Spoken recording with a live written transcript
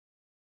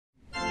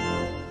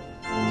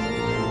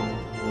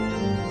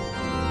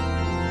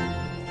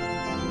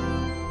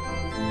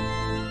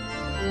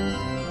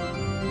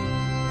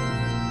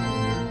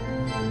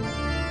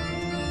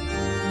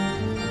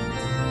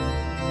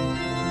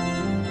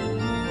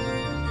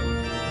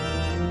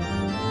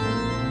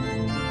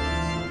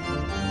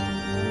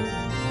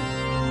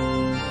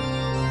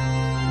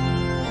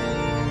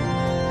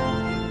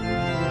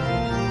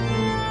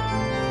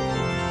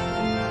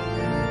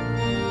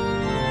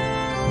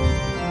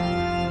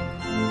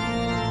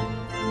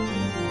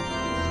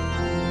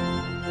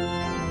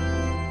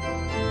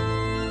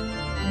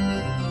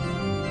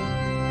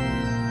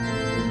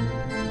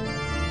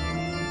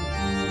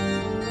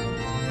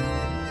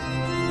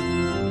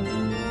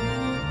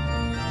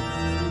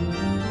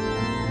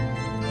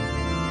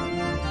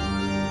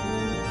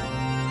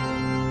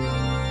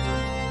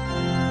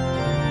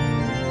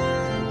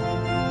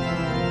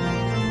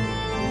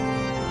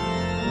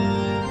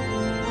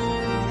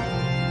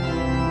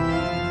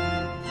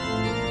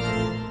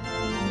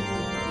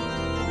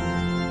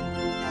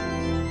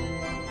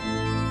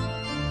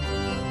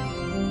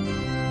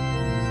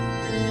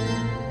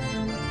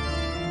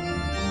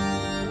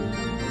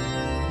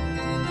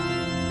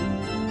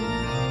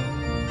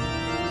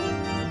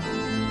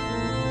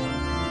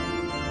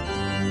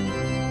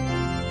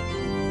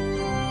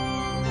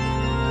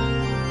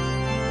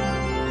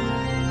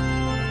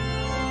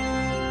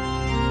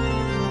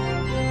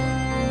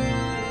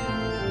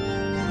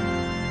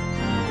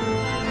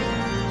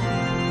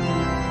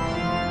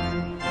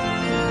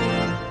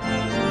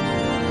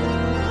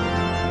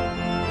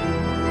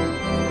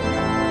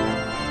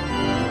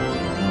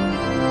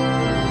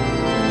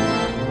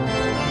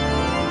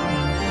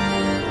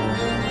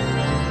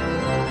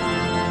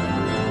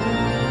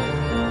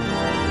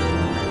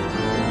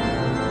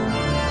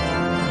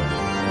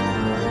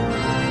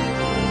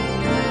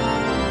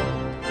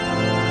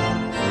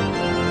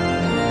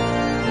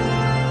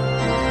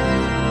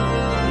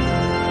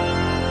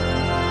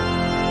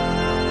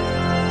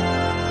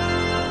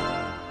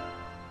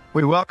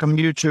We welcome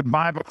you to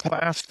Bible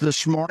class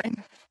this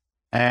morning.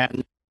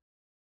 And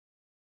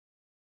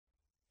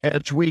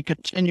as we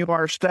continue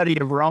our study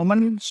of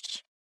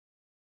Romans,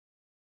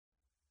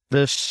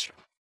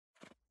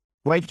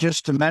 wait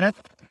just a minute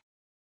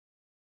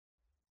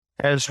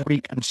as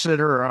we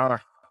consider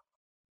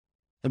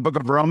the book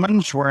of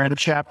Romans. We're in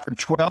chapter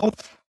 12,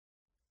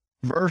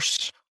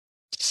 verse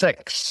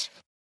 6.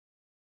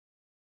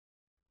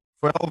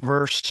 12,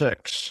 verse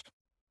 6.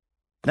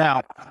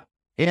 Now,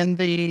 in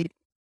the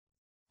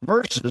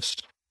verses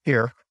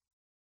here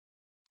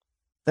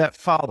that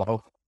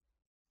follow,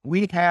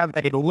 we have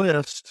a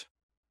list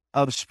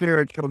of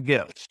spiritual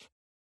gifts,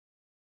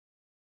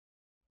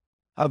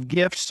 of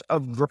gifts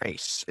of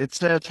grace. It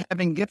says,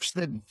 having gifts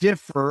that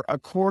differ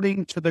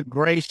according to the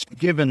grace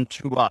given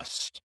to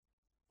us,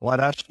 let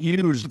us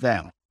use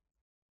them.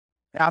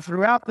 Now,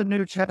 throughout the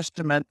New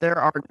Testament, there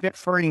are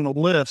differing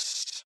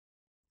lists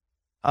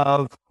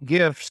of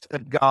gifts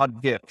that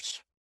God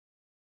gives,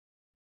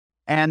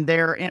 and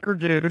they're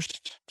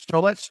introduced. So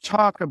let's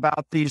talk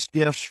about these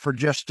gifts for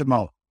just a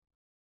moment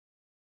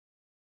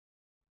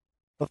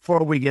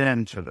before we get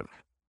into them.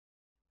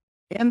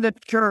 In the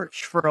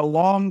church for a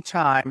long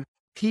time,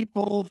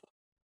 people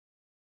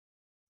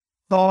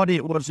thought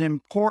it was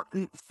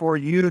important for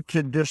you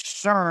to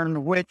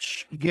discern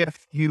which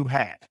gift you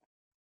had.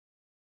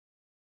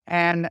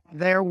 And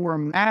there were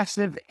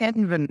massive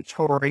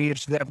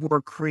inventories that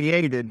were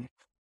created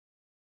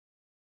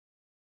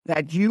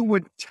that you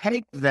would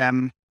take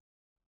them,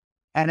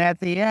 and at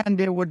the end,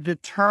 it would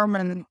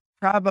determine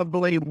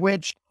probably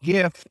which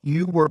gift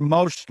you were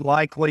most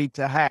likely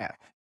to have.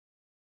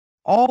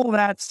 All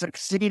that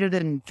succeeded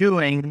in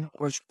doing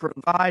was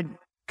provide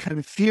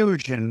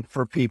confusion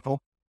for people,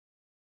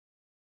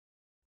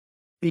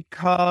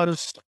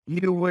 because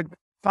you would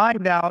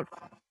find out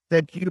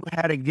that you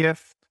had a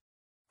gift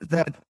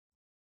that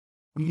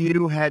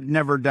you had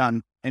never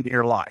done in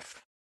your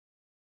life.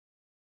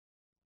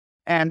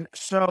 And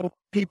so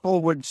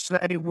people would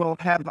say, well,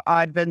 have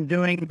I been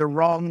doing the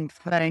wrong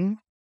thing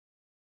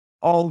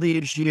all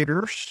these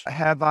years?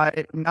 Have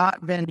I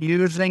not been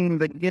using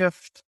the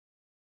gift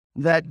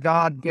that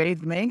God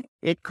gave me?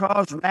 It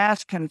caused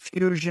mass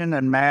confusion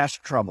and mass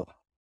trouble.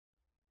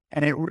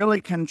 And it really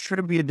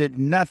contributed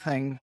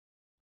nothing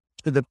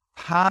to the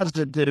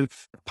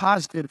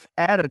positive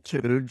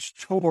attitudes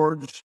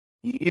towards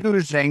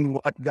using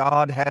what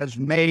God has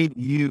made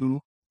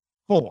you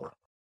for.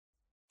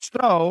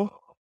 So,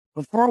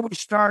 before we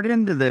start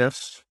into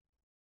this,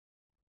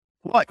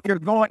 what you're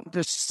going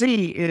to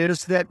see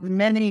is that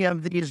many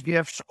of these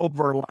gifts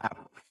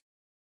overlap.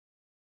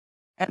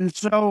 And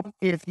so,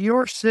 if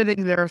you're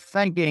sitting there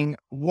thinking,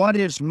 what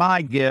is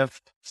my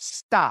gift?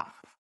 Stop.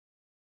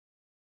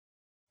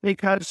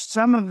 Because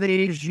some of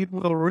these you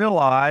will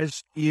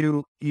realize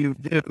you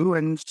do,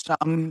 and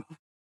some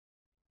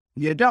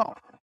you don't.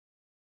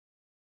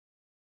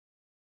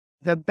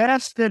 The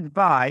best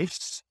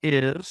advice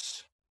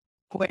is,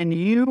 when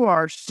you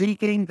are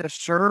seeking to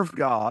serve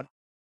God,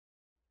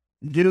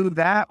 do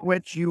that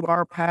which you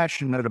are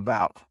passionate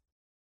about,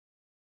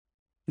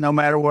 no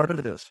matter what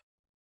it is.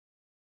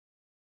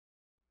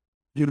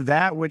 Do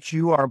that which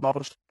you are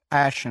most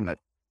passionate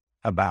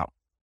about.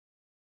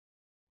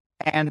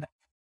 And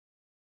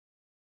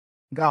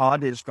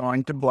God is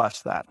going to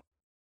bless that.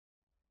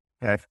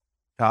 Okay?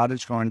 God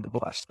is going to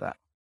bless that.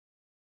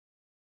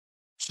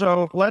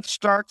 So let's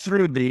start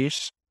through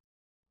these.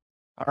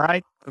 All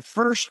right. The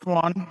first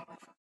one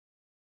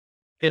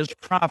is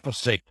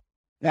prophecy.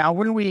 Now,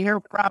 when we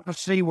hear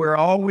prophecy, we're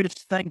always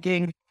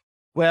thinking,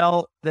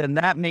 well, then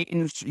that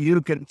means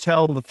you can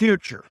tell the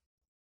future.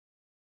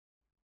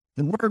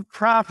 The word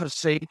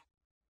prophecy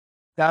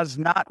does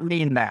not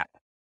mean that.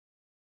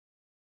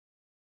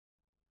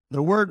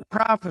 The word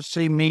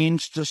prophecy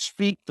means to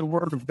speak the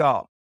word of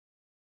God.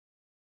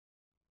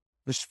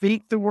 To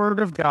speak the word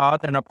of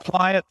God and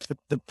apply it to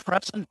the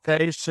present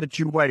day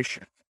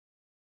situation.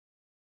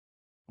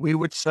 We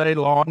would say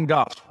law and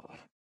gospel.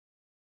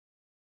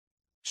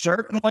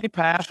 Certainly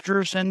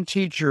pastors and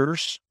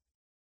teachers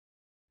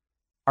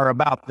are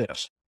about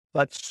this,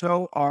 but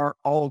so are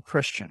all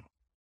Christians.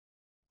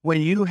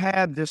 When you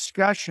have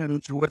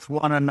discussions with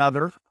one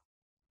another,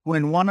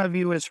 when one of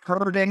you is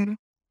hurting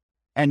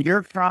and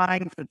you're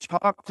trying to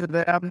talk to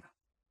them,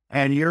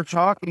 and you're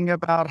talking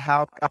about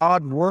how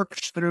God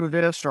works through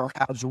this or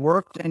has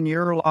worked in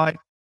your life,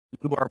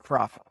 you are a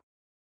prophet.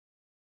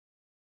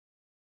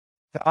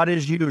 God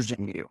is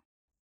using you.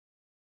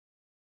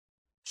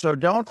 So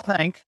don't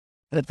think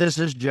that this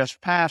is just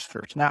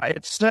pastors. Now,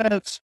 it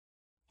says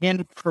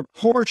in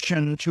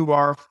proportion to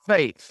our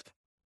faith.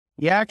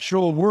 The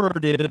actual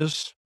word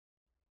is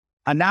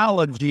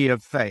analogy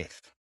of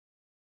faith.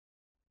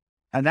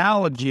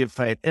 Analogy of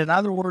faith. In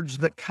other words,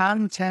 the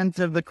content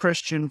of the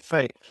Christian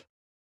faith.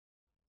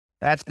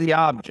 That's the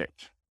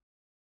object.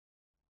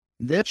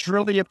 This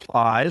really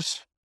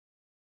applies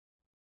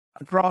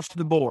across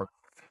the board.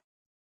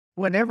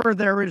 Whenever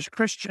there is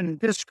Christian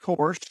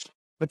discourse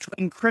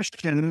between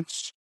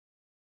Christians,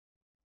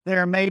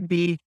 there may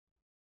be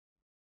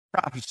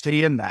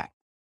prophecy in that.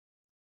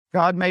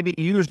 God may be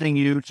using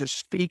you to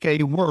speak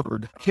a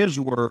word, his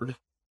word,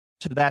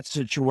 to that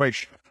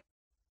situation.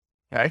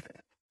 Okay?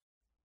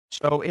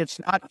 So it's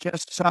not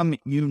just some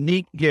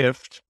unique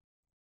gift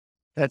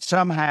that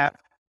some have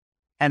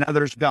and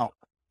others don't.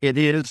 It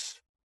is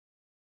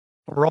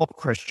for all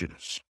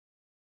Christians.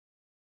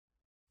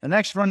 The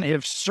next one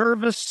is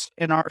service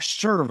in our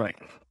serving.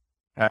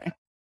 Okay?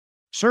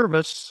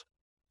 Service,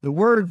 the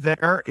word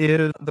there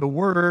is the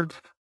word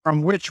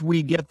from which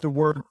we get the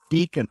word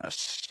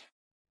deaconess,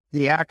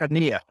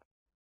 diakonia.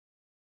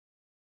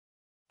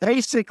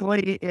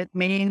 Basically, it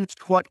means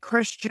what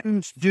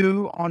Christians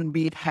do on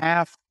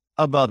behalf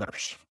of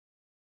others.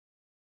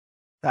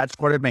 That's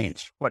what it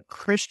means. What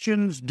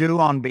Christians do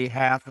on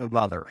behalf of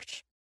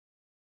others.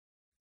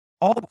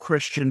 All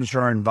Christians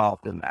are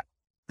involved in that.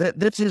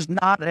 This is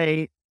not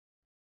a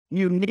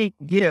unique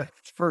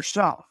gift for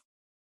some.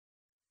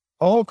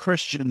 All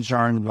Christians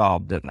are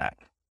involved in that.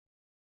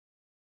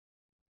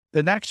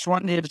 The next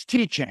one is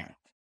teaching.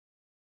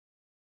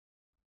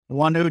 The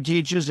one who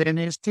teaches in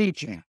his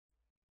teaching.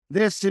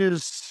 This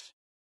is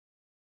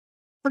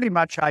pretty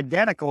much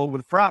identical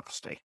with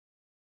prophecy.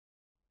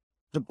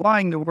 It's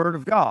applying the word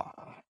of God.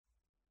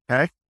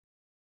 Okay? It's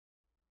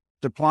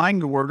applying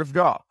the word of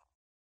God.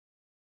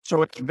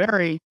 So it's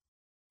very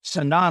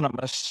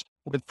synonymous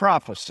with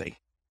prophecy.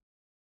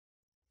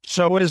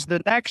 So is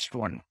the next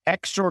one,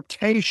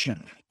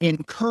 exhortation,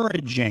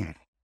 encouraging,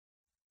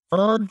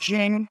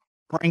 urging,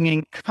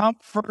 bringing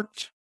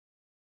comfort.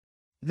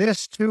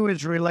 This too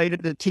is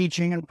related to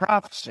teaching and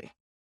prophecy.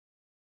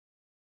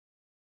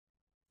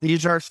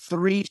 These are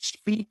three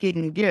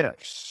speaking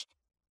gifts.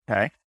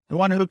 Okay. The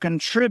one who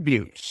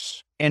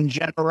contributes in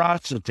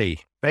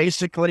generosity.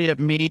 Basically, it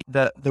means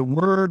that the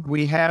word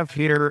we have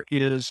here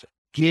is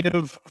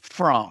give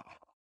from.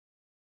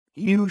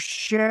 You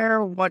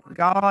share what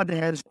God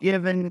has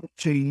given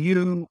to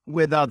you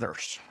with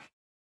others.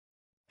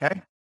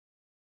 Okay?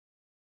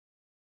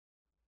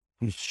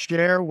 You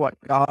share what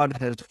God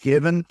has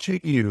given to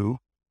you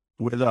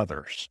with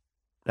others.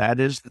 That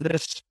is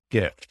this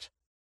gift.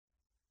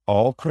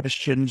 All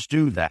Christians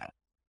do that.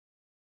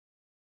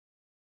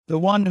 The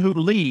one who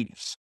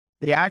leads.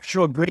 The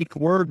actual Greek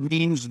word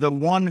means the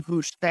one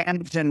who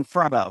stands in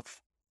front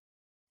of.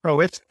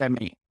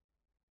 Proistemi.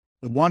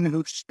 The one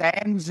who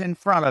stands in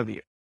front of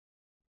you.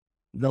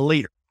 The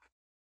leader.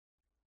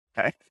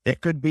 Okay?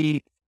 It could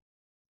be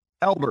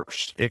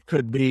elders. It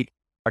could be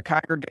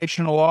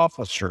congregational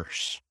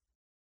officers.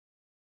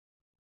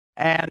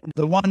 And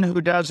the one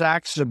who does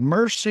acts of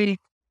mercy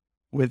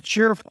with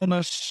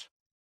cheerfulness.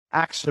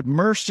 Acts of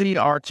mercy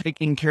are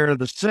taking care of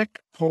the sick,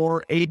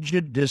 poor,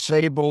 aged,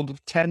 disabled,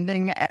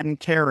 tending and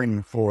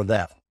caring for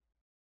them.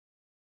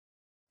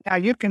 Now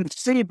you can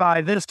see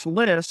by this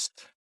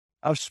list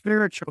of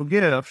spiritual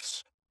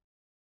gifts,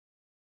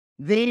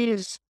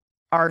 these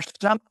are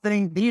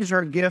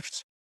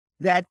gifts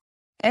that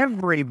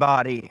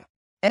everybody,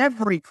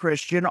 every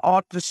Christian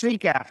ought to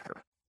seek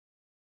after.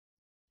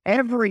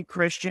 Every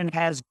Christian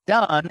has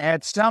done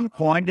at some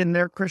point in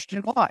their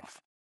Christian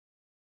life.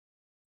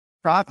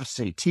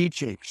 Prophecy,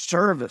 teaching,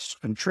 service,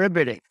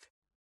 contributing.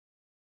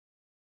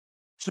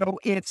 So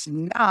it's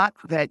not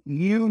that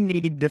you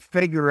need to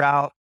figure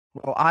out,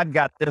 well, I've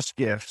got this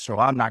gift, so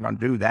I'm not going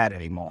to do that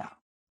anymore.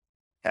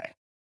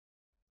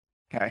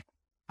 Okay.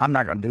 I'm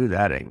not going to do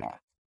that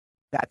anymore.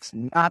 That's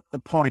not the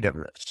point of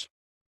this.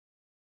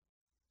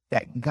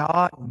 That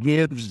God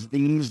gives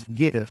these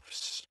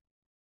gifts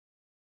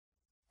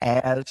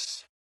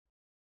as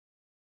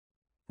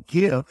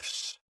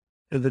gifts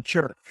to the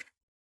church.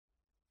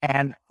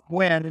 And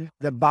when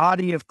the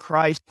body of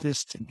Christ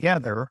is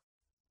together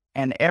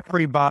and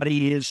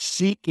everybody is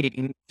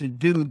seeking to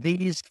do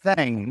these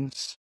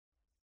things,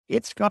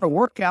 it's going to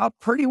work out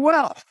pretty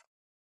well.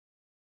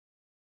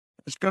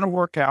 It's going to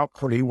work out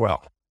pretty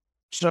well.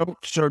 So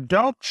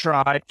don't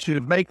try to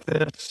make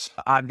this,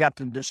 I've got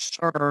to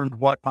discern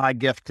what my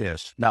gift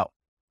is. No.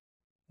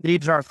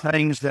 These are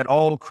things that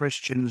all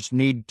Christians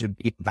need to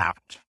be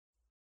about.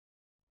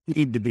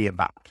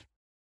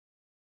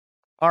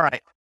 All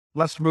right,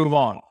 let's move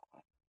on.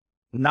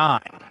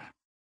 9.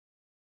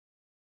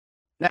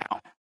 Now,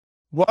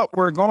 what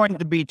we're going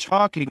to be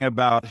talking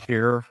about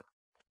here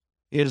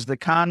is the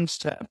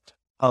concept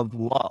of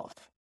love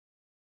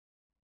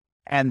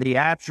and the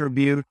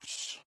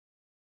attributes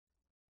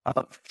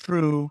of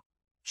true,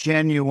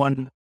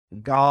 genuine,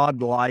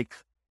 God-like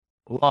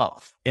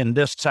love in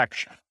this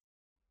section.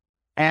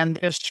 And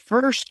this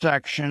first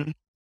section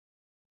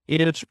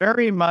is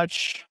very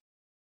much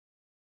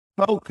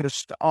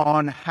focused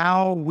on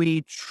how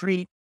we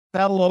treat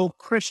fellow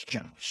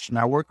Christians.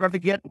 Now, we're going to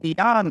get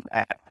beyond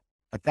that,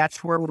 but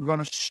that's where we're going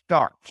to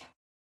start.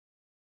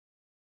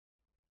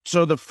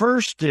 So the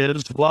first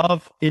is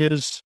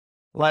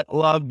let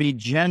love be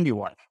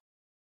genuine.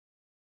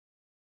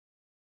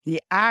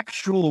 The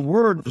actual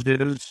word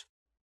is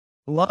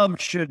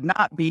love should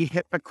not be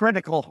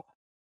hypocritical.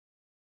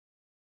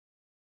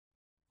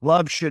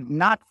 Love should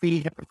not be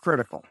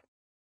hypocritical.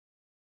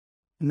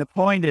 And the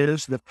point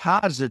is, the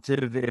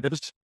positive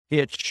is,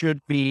 it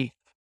should be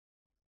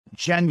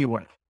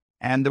genuine.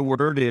 And the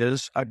word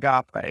is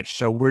agape.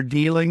 So we're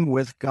dealing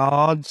with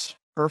God's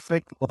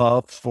perfect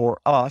love for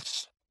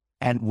us,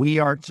 and we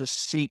are to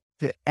seek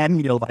to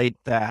emulate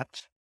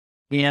that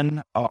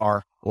in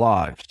our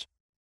lives.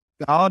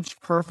 God's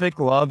perfect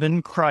love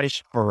in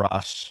Christ for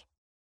us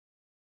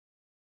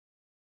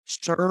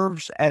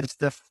serves as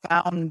the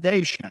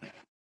foundation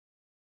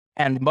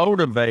and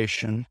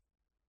motivation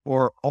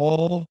for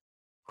all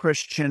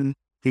Christian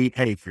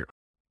behavior.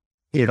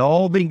 It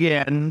all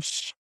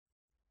begins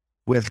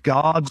with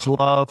God's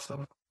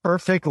love,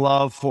 perfect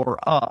love for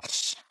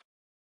us.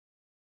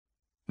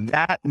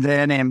 That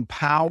then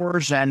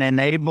empowers and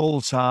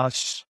enables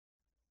us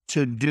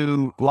to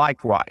do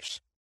likewise.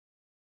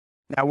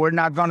 Now, we're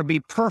not going to be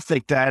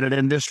perfect at it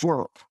in this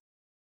world,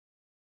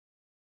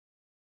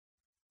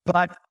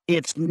 but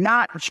it's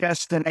not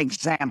just an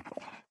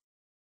example.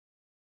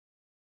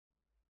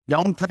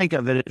 Don't think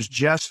of it as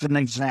just an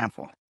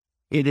example.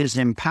 It is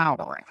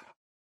empowering.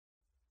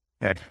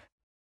 It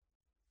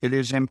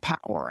is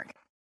empowering.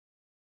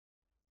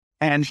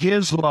 And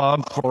his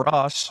love for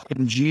us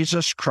in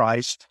Jesus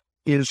Christ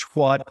is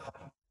what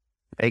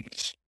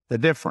makes the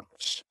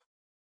difference.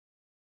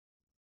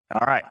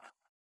 All right.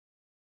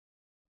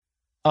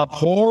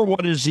 Abhor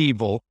what is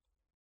evil,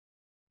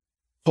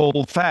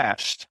 hold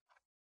fast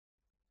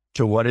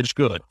to what is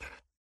good.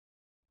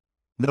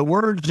 The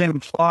words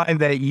imply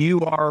that you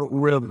are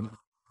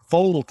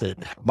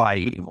revolted by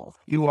evil.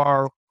 You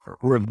are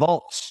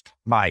revulsed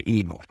by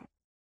evil.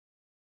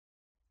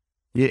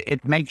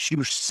 It makes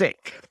you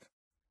sick.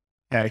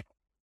 Okay?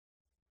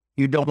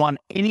 You don't want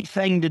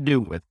anything to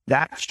do with.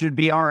 That should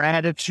be our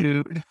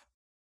attitude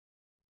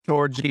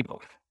towards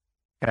evil.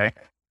 Okay?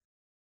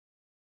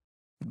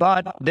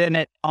 But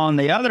then on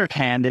the other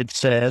hand, it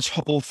says,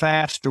 hold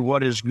fast to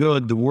what is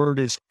good. The word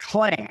is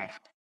cling.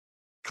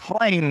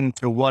 Cling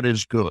to what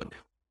is good.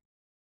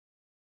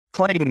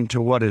 Cling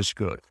to what is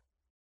good.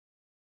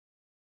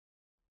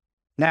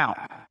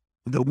 Now,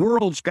 the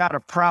world's got a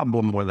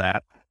problem with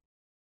that.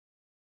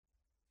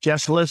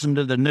 Just listen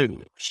to the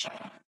news.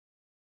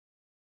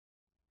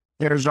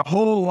 There's a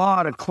whole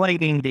lot of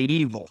clinging to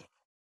evil,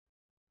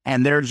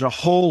 and there's a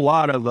whole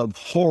lot of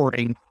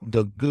abhorring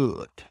the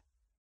good.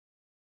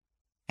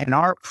 And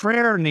our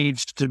prayer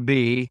needs to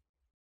be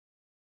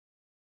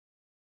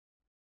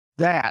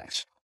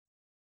that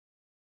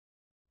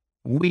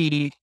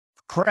we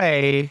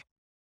pray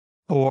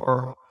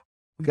for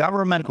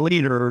government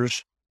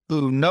leaders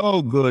who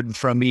know good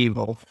from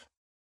evil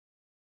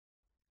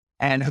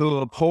and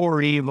who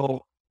abhor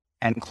evil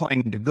and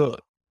cling to good.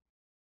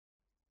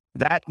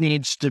 That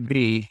needs to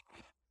be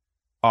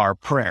our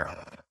prayer.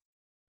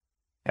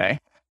 Okay?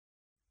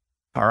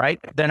 All right?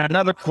 Then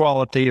another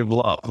quality of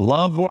love.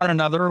 Love one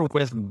another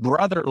with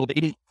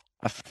brotherly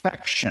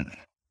affection.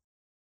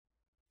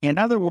 In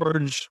other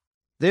words,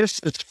 this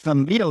is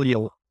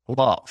familial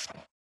love.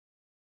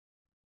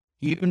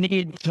 You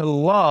need to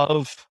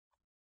love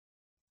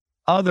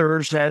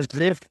others as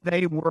if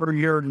they were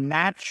your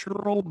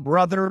natural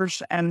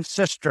brothers and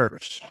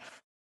sisters,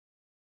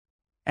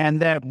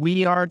 and that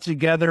we are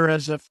together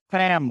as a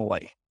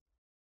family.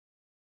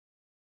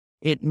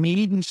 It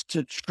means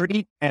to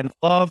treat and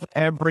love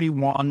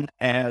everyone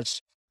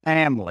as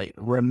family.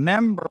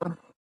 Remember,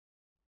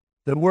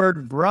 the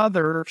word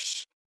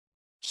brothers,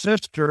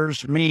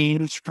 sisters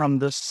means from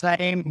the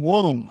same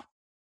womb,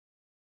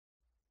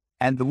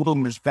 and the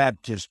womb is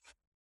baptism.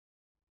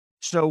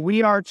 So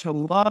we are to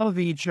love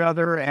each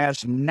other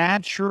as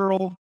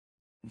natural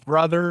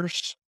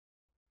brothers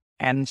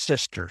and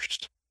sisters.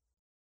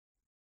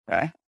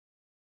 Okay?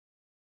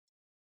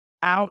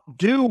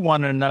 Outdo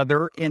one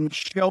another in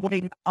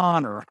showing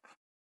honor.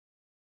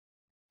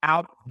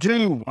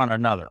 Outdo one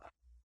another.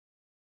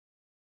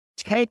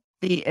 Take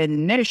the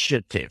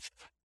initiative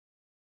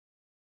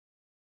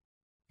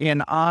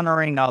in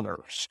honoring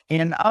others.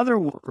 In other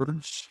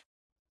words,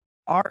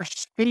 our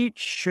speech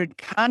should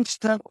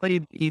constantly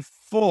be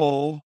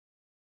full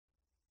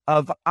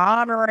of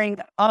honoring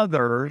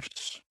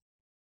others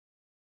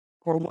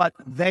for what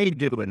they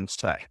do and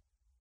say.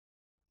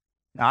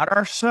 Not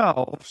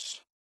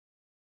ourselves,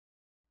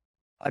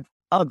 but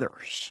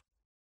others.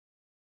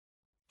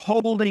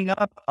 Holding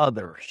up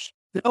others,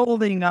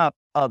 building up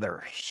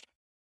others.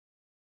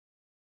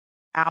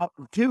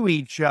 Outdo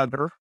each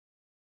other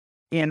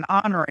in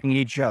honoring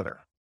each other.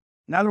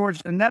 In other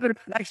words,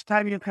 next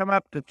time you come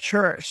up to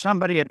church,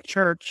 somebody at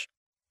church,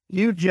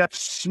 you just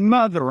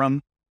smother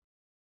them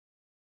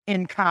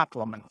in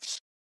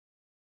compliments.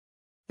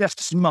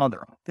 Just smother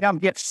them. They'll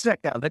get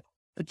sick of it,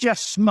 but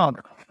just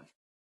smother them.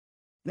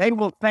 They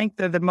will think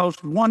they're the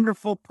most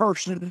wonderful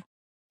person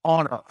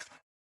on earth.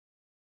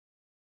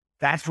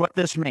 That's what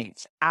this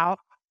means.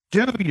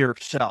 Outdo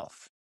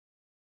yourself.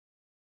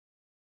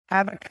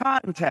 Have a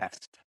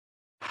contest.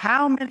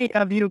 How many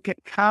of you can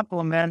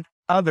compliment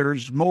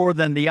others more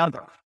than the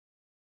other?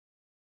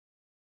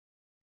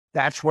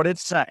 That's what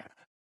it's saying.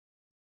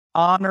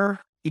 Honor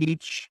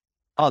each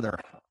other.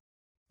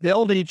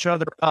 Build each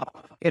other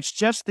up. It's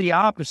just the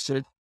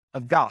opposite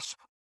of gossip.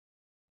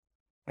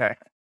 Okay.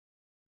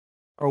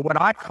 Or what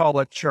I call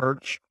a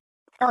church,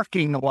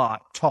 parking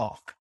lot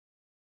talk.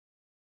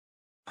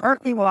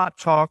 Parking lot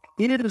talk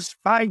is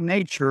by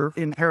nature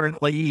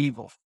inherently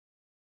evil.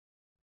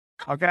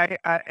 Okay,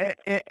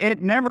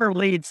 it never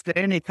leads to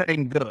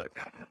anything good.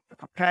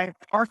 Okay,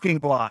 parking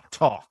lot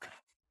talk.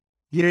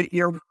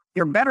 You're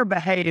better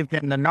behaved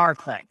than the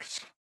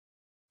narthex.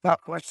 But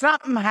when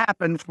something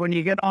happens when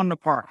you get on the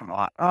parking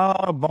lot,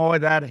 oh boy,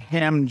 that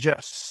hymn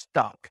just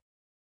stuck.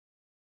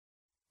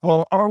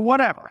 Well, or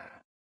whatever.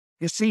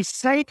 You see,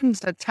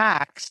 Satan's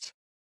attacks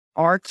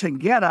are to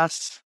get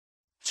us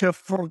to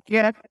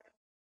forget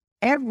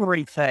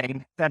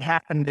everything that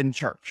happened in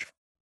church.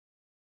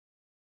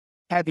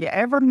 Have you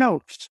ever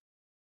noticed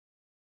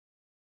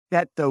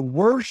that the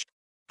worst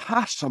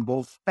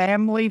possible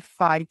family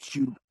fights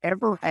you've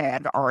ever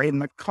had are in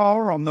the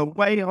car on the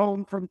way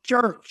home from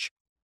church?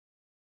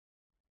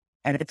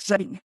 And it's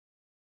Satan.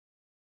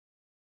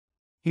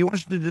 He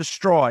wants to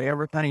destroy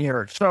everything he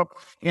heard. So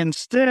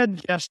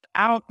instead, just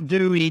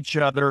outdo each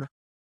other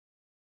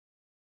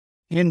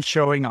in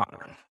showing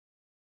honor.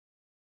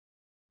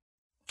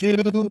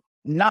 Do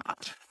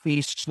not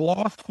be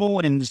slothful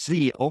in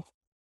zeal,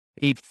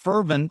 be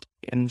fervent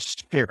in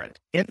spirit.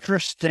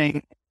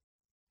 Interesting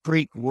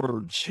Greek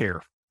words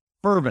here.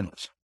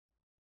 Fervent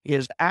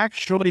is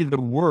actually the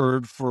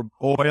word for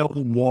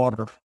boiled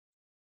water.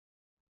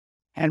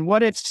 And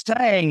what it's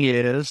saying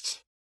is,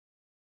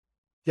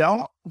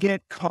 don't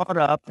get caught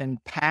up in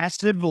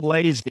passive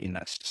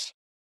laziness.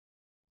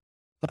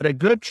 But a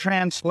good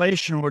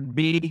translation would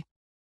be,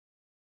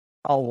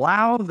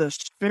 allow the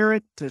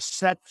Spirit to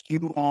set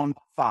you on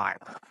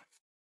fire.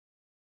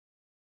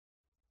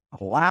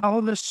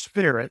 Allow the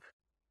Spirit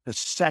to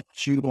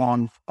set you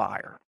on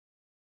fire.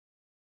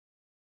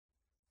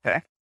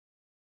 Okay?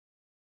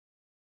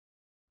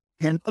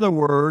 In other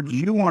words,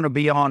 you want to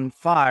be on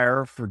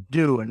fire for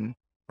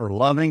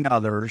loving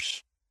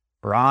others,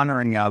 for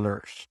honoring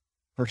others,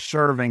 for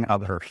serving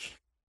others.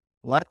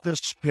 Let the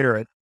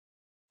Spirit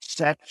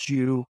set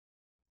you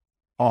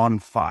on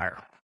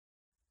fire.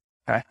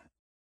 Okay?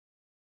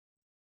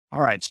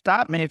 All right,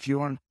 stop me if you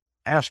want to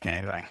ask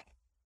anything.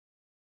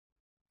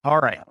 All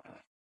right.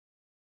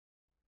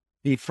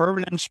 Be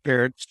fervent in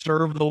spirit,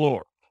 serve the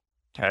Lord.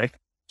 Okay?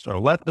 So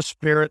let the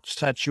Spirit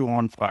set you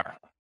on fire.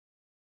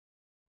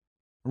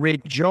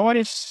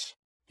 Rejoice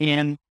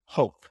in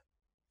hope.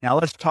 Now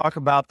let's talk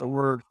about the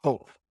word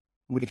hope.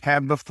 We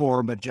have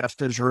before, but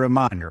just as a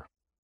reminder.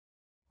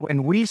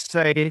 When you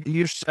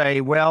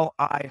say, well,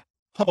 I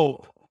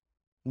hope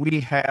we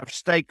have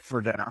steak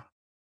for dinner.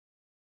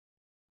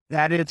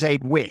 That is a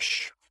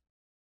wish.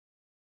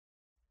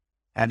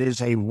 That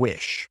is a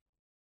wish.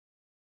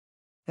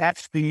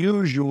 That's the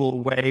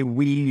usual way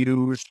we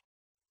use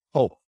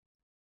hope.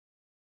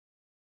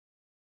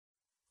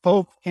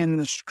 Hope in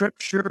the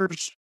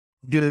scriptures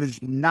does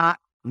not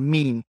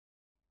mean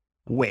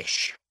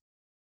wish.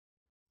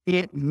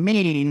 It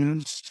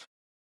means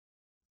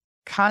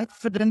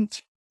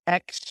confident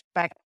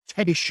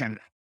expectation.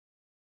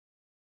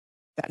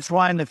 That's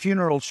why in the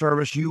funeral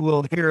service you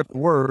will hear the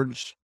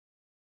words,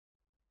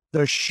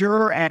 the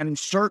sure and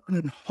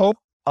certain hope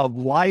of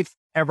life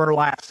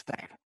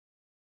everlasting.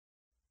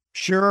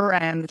 Sure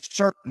and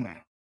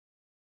certain.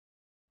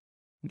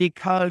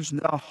 Because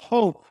the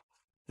hope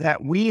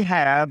that we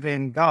have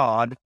in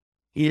God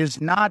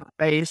is not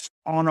based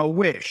on a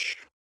wish.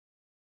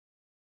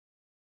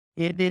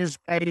 It is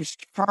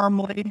based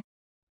firmly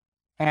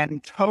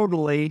and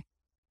totally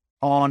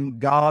on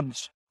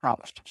God's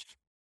promises.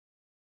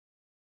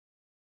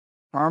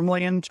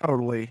 Firmly and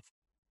totally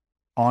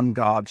on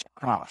God's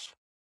promise.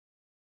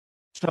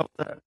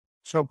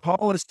 So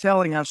Paul is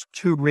telling us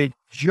to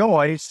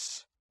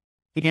rejoice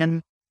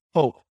in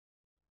hope.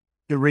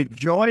 To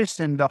rejoice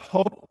in the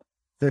hope,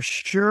 the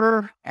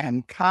sure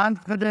and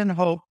confident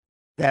hope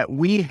that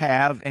we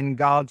have in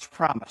God's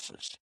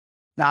promises,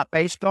 not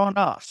based on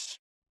us.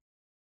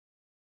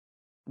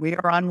 We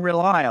are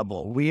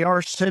unreliable. We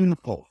are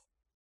sinful.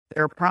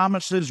 There are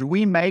promises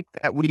we make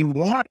that we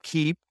want to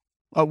keep,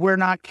 but we're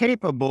not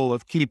capable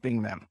of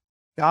keeping them.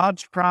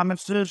 God's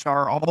promises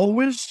are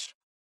always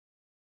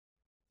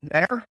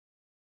there.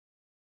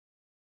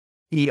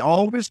 He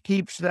always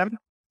keeps them,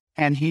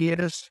 and he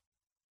is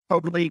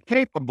totally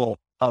capable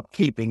of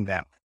keeping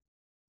them.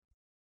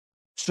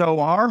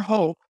 So our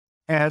hope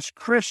as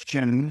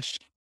Christians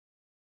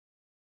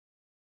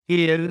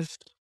is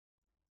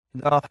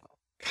the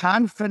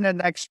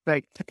confident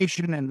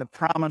expectation in the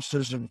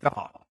promises of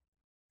God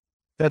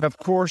that, of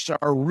course,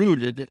 are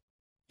rooted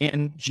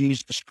in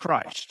Jesus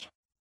Christ.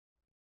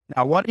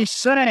 Now, what he's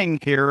saying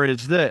here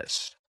is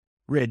this: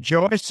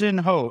 rejoice in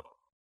hope,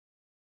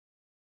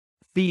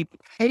 be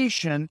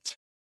patient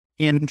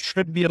in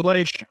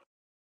tribulation.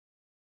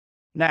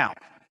 Now,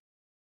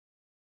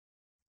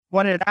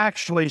 what it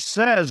actually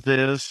says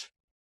is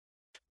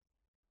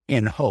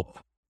in hope.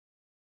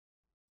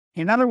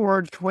 In other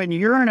words, when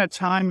you're in a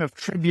time of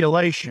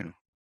tribulation,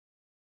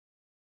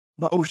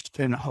 boast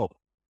in hope.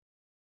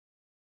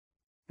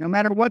 No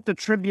matter what the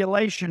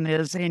tribulation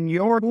is in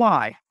your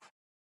life,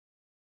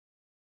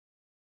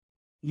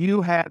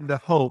 you have the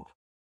hope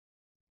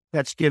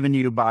that's given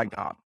you by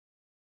God.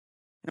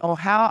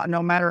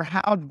 No matter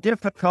how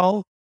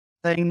difficult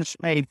things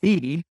may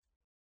be,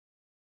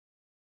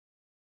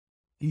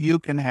 you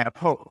can have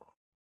hope.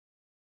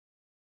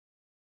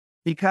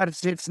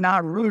 Because it's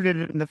not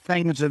rooted in the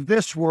things of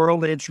this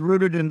world, it's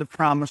rooted in the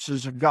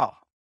promises of God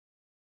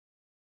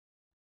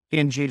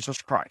in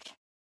Jesus Christ.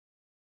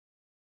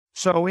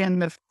 So in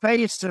the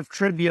face of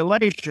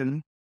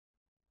tribulation,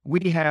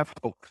 we have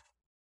hope.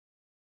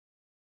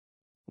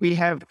 We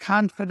have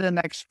confident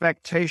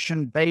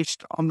expectation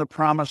based on the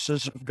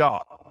promises of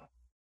God.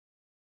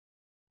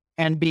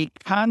 And be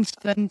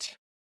constant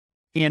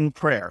in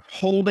prayer,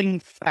 holding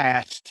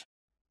fast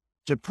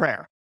to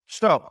prayer.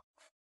 So,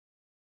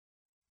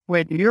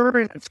 when you're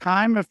in a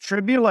time of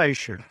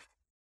tribulation,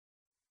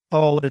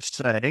 Paul is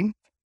saying,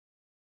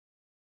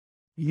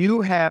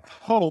 you have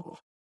hope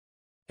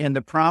in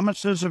the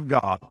promises of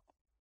God,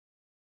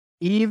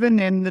 even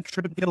in the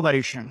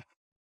tribulation.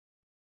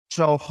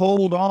 So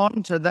hold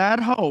on to that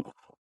hope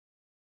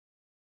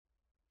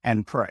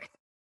and pray.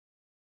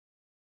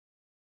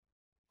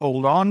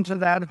 Hold on to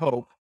that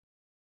hope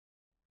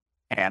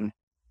and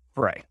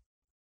pray.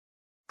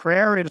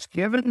 Prayer is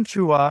given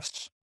to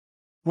us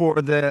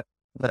for the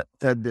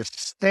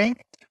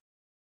distinct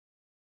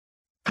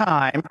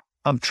time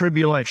of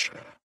tribulation.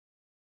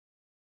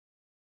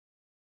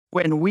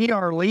 When we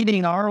are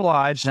leading our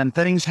lives and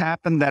things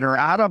happen that are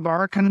out of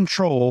our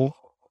control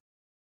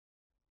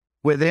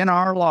within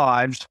our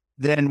lives,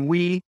 then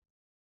we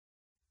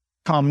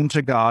come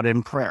to God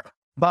in prayer.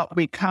 But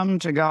we come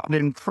to God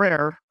in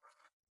prayer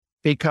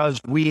because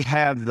we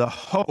have the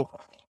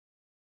hope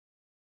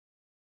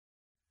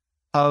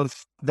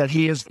of that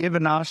He has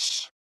given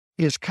us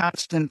His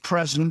constant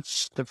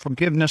presence, the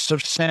forgiveness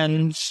of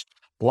sins,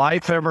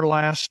 life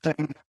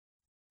everlasting,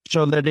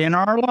 so that in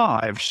our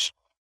lives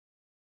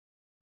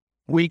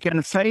we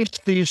can face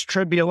these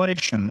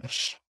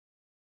tribulations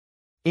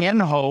in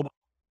hope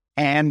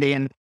and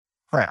in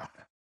prayer.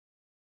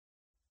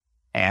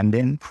 And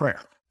in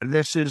prayer.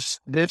 This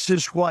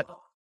is what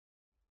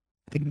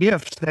the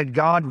gifts that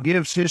God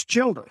gives His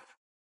children.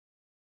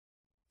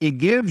 He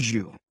gives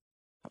you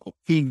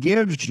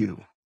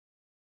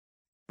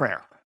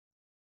prayer.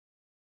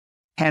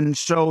 And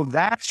so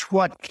that's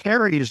what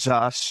carries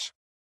us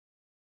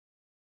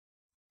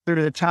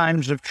through the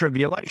times of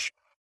tribulation.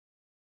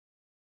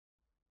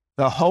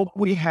 The hope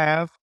we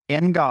have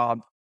in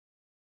God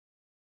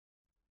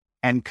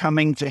and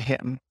coming to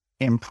Him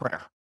in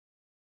prayer.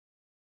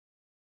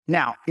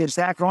 Now, is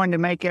that going to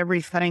make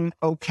everything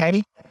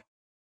okay?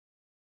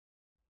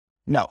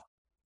 No.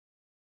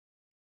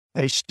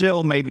 They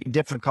still may be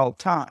difficult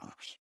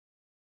times.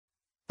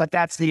 But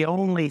that's the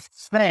only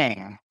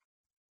thing.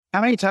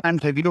 How many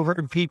times have you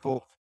heard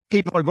people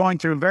are going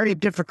through very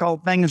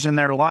difficult things in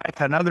their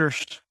life and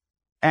others,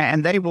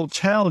 and they will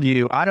tell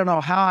you, I don't know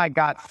how I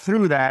got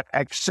through that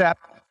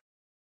except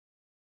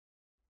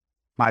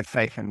my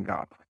faith in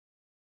God.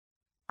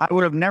 I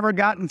would have never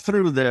gotten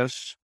through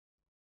this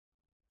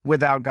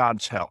without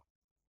God's help.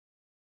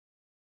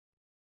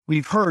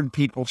 We've heard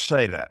people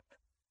say that.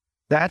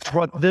 That's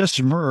what this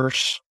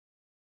verse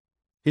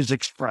is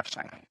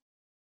expressing.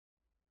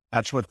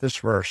 That's what this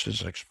verse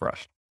is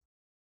expressing.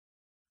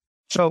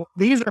 So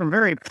these are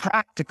very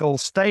practical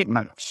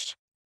statements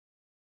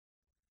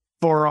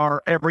for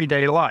our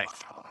everyday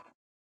life.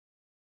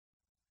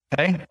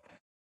 Okay?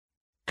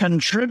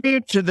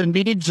 Contribute to the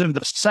needs of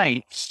the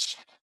saints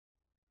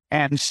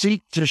and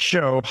seek to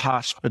show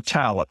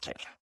hospitality.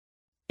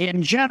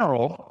 In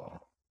general,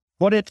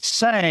 what it's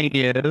saying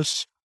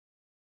is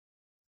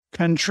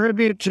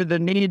contribute to the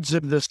needs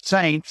of the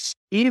saints,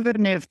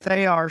 even if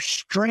they are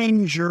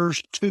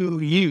strangers to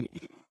you.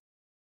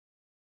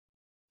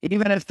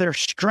 Even if they're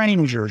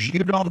strangers,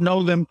 you don't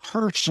know them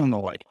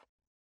personally.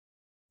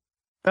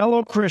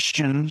 Fellow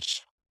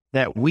Christians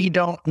that we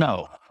don't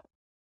know,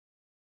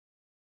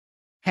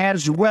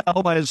 as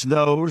well as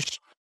those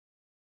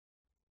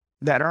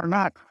that are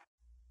not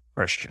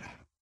Christian.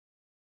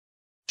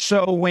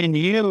 So when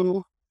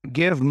you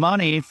give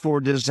money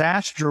for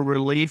disaster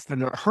relief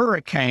in a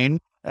hurricane,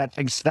 that's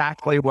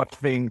exactly what's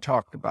being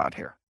talked about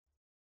here.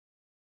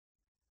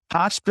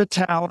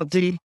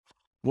 Hospitality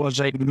was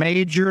a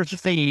major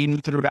theme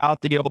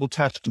throughout the Old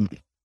Testament.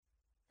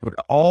 It would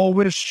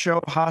always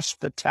show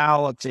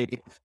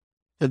hospitality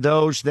to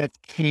those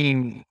that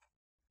came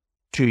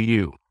to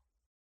you.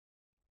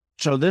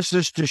 So this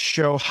is to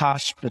show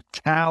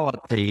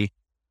hospitality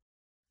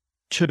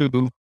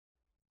to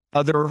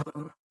other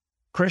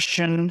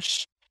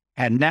Christians.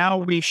 And now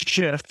we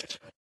shift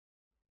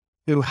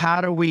to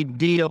how do we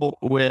deal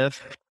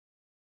with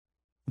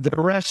the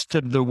rest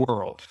of the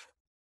world.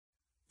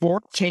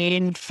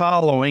 14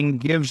 following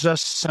gives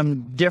us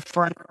some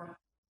different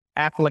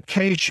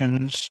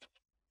applications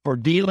for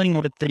dealing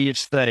with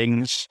these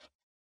things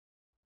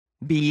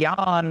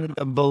beyond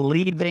the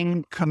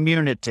believing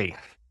community.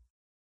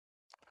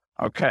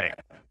 Okay.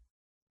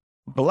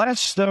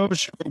 Bless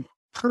those who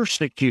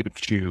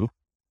persecute you.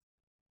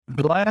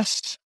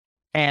 Bless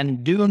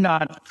and do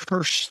not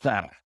curse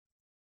them.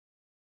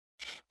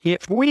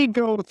 If we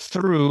go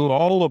through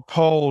all of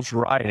Paul's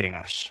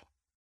writings,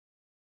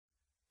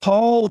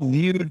 Paul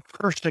viewed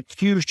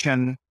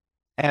persecution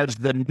as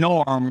the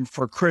norm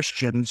for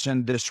Christians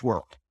in this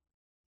world.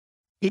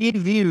 He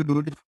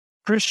viewed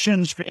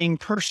Christians being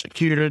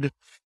persecuted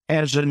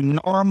as a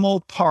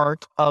normal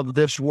part of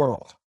this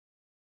world.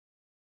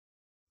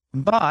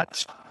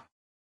 But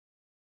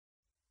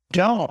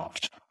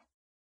don't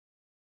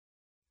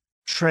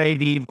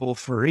trade evil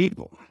for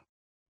evil.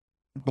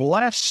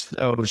 Bless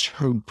those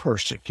who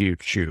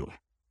persecute you.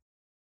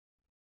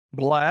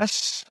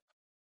 Bless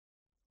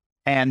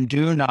and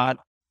do not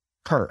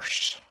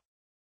curse.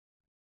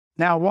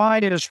 Now, why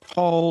is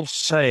Paul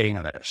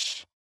saying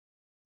this?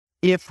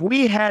 If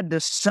we had to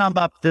sum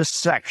up this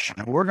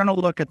section, we're going to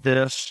look at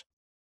this,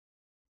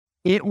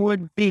 it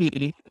would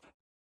be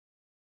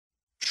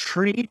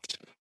treat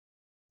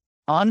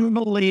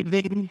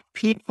unbelieving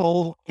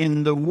people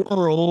in the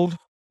world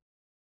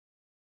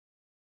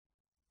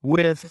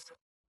with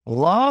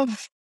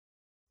love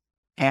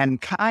and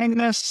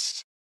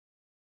kindness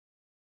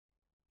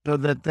so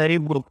that they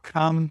will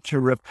come to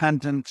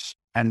repentance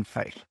and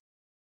faith.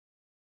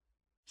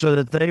 So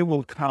that they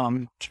will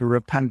come to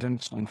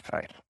repentance and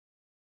faith.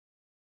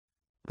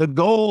 The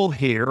goal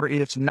here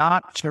is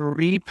not to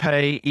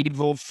repay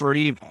evil for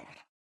evil.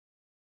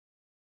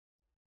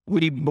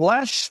 We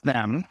bless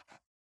them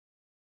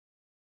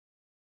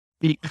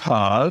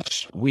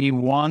because we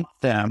want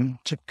them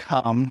to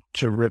come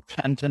to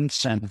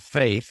repentance and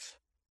faith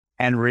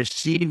and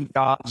receive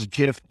God's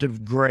gift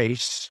of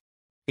grace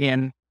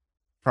in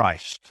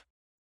Christ.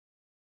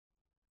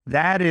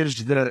 That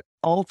is the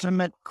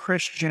ultimate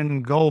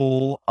Christian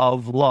goal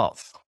of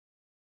love.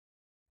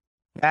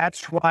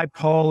 That's why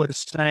Paul is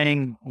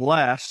saying,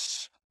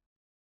 bless,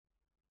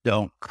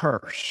 don't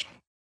curse.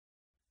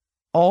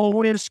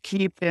 Always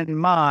keep in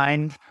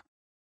mind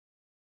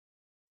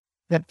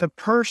that the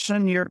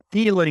person you're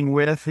dealing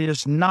with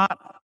is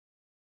not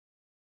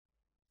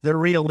the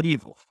real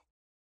evil.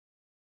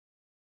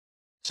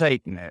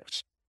 Satan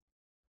is.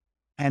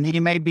 And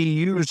he may be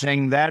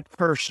using that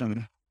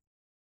person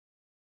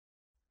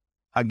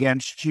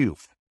against you.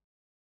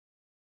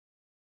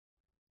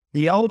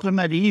 The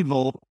ultimate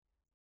evil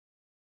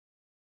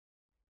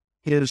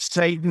is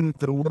Satan,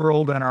 the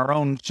world, and our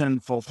own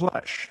sinful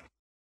flesh.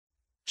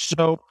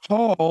 So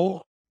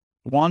Paul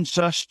wants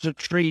us to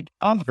treat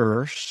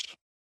others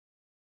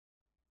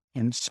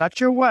in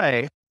such a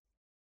way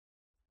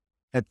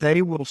that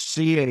they will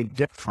see a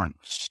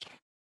difference.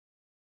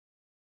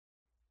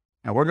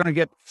 Now, we're going to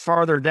get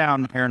farther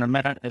down here in a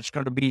minute. It's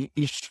going to be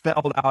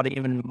spelled out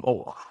even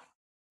more.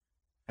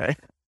 Okay?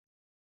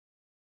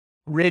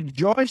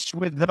 Rejoice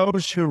with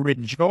those who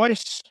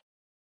rejoice.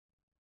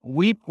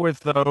 Weep with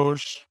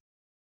those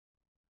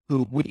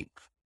who weep.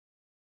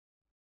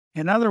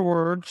 In other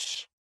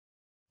words,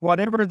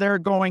 whatever they're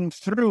going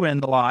through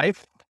in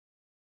life,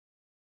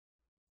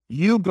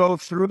 you go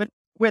through it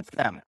with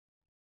them.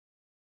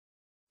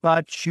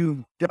 But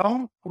you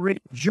don't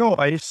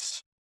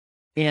rejoice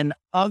in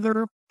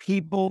other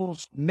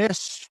people's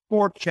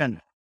misfortune.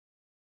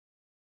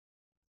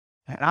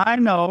 And I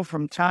know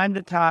from time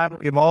to time,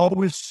 we've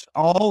always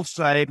all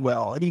said,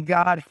 well, he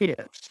got his.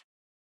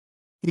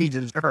 He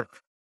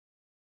deserved.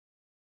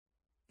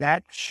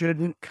 That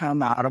shouldn't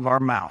come out of our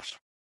mouths.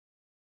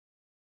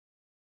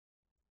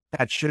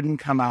 That shouldn't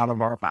come out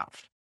of our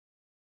mouths.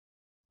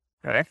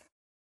 Okay?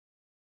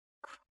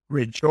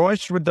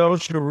 Rejoice with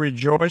those who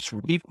rejoice,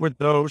 weep with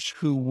those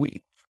who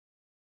weep.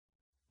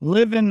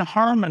 Live in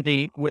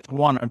harmony with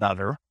one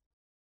another.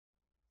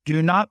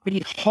 Do not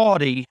be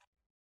haughty,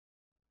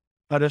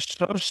 but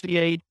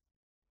associate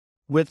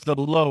with the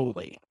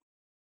lowly.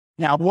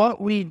 Now,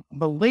 what we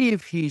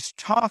believe he's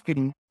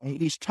talking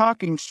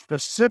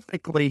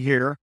specifically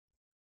here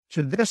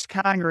to this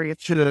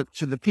congregation,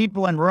 to the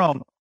people in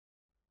Rome,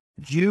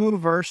 Jew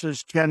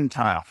versus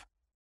Gentile.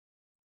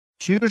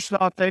 Jews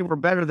thought they were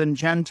better than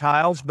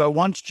Gentiles, but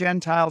once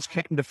Gentiles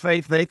came to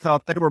faith, they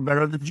thought they were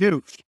better than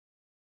Jews.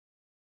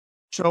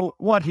 So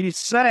what he's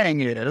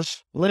saying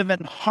is, live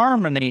in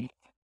harmony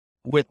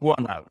with one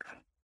another.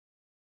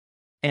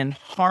 In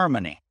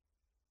harmony.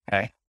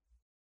 Okay?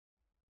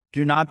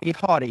 Do not be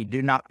haughty.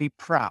 Do not be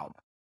proud.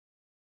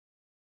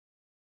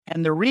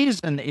 And the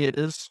reason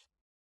is,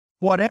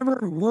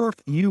 whatever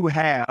worth you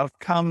have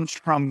comes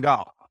from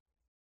God.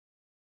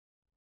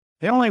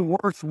 The only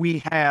worth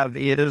we have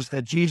is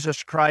that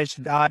Jesus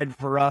Christ died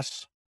for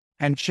us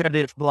and shed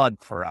his blood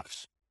for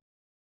us.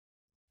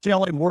 It's the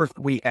only worth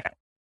we have.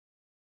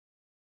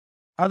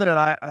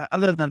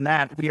 Other than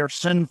that, we are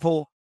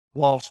sinful,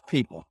 lost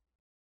people.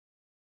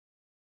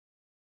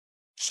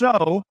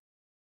 So,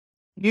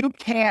 you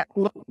can't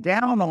look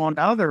down on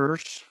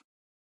others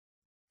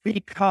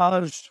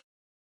because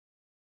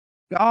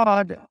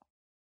God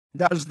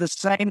does the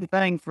same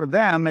thing for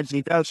them as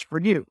he does for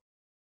you.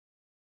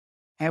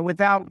 And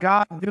without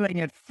God doing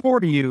it for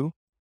you,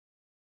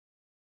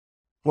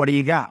 what do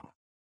you got?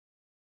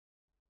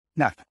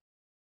 Nothing.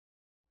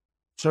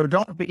 So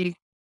don't be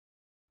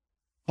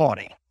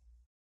haughty,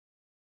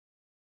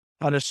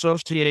 but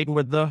associate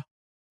with the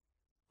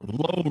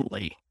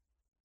lowly.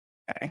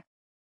 Okay?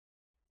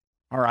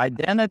 Our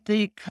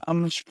identity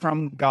comes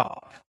from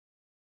God,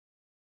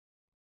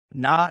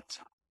 not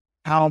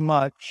how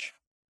much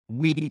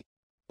we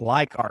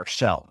like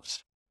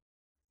ourselves.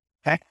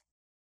 Okay?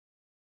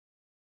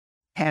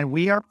 And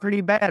we are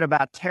pretty bad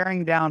about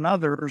tearing down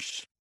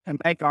others to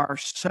make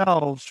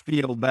ourselves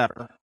feel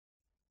better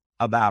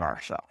about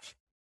ourselves.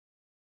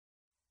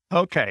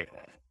 Okay.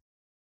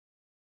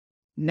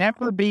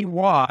 Never be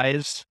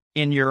wise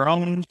in your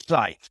own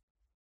sight.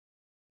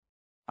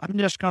 I'm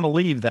just going to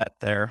leave that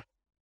there.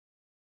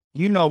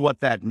 You know what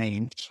that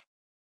means.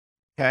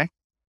 Okay?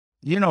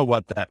 You know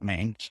what that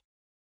means.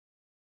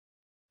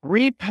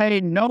 Repay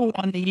no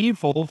one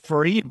evil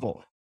for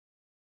evil,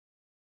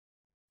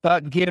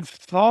 but give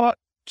thought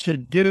to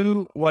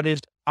do what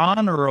is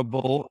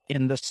honorable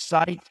in the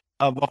sight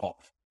of all.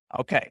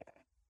 Okay.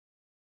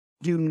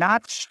 Do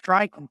not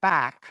strike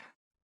back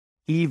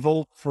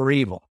evil for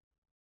evil.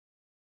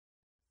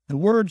 The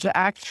words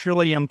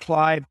actually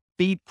imply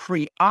be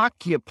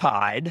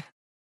preoccupied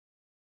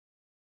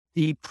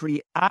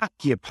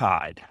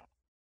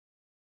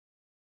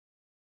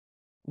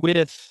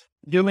with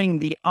doing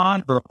the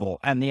honorable.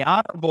 And the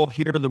honorable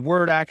here, the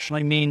word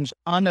actually means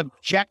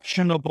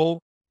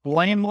unobjectionable,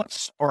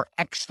 blameless, or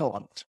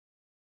excellent.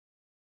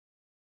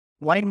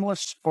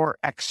 Blameless or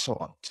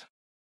excellent.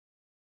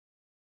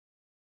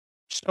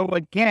 So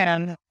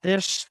again,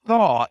 this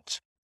thought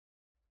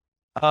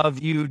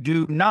of you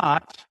do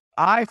not,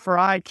 eye for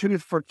eye,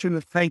 tooth for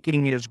tooth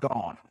thinking is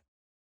gone.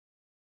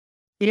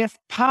 If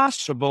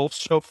possible,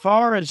 so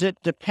far as it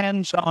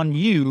depends on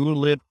you,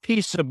 live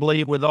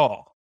peaceably with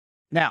all.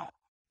 Now,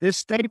 this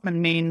statement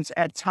means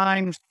at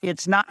times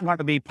it's not going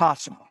to be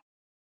possible.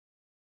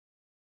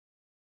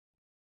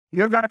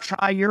 You're going to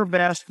try your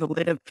best to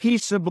live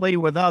peaceably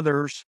with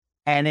others,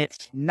 and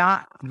it's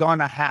not going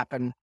to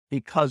happen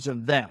because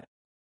of them.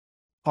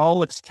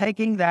 Paul is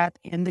taking that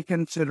into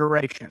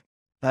consideration.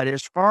 That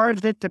as far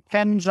as it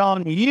depends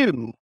on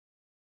you,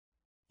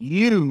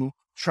 you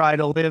try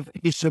to live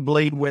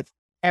peaceably with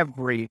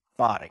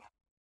everybody,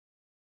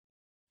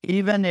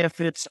 even if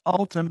it's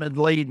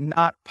ultimately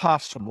not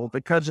possible,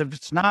 because if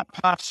it's not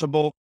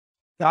possible,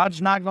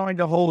 God's not going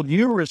to hold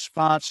you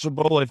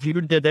responsible if you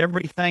did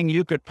everything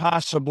you could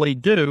possibly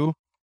do.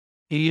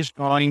 He's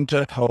going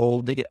to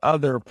hold the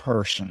other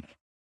person.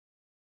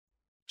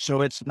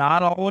 So it's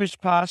not always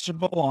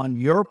possible on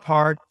your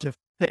part to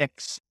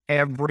fix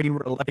every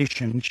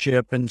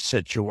relationship and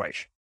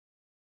situation,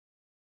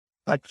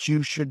 but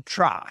you should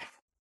try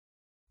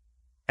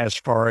as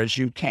far as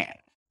you can.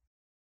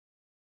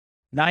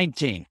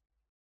 19.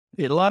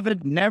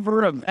 Beloved,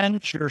 never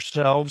avenge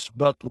yourselves,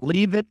 but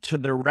leave it to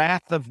the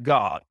wrath of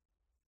God.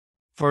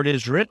 For it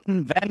is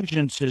written,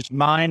 vengeance is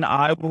mine,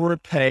 I will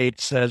repay,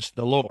 says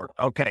the Lord.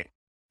 Okay,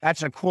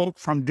 that's a quote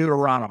from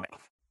Deuteronomy.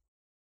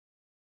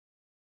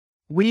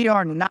 We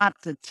are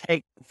not to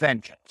take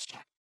vengeance.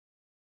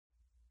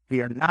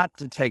 We are not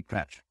to take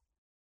vengeance.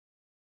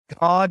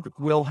 God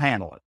will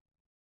handle it.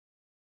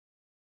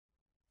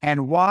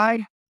 And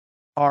why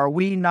are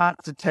we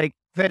not to take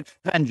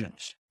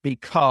vengeance?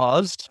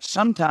 Because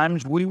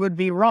sometimes we would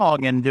be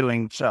wrong in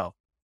doing so.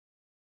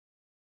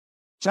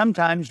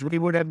 Sometimes we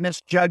would have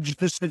misjudged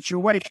the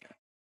situation.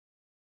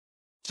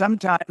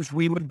 Sometimes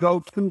we would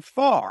go too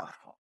far.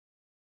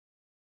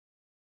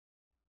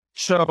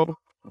 So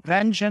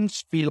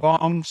vengeance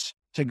belongs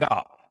to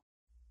God.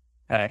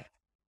 Okay?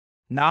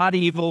 Not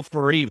evil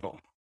for evil.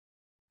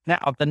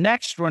 Now, the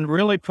next one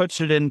really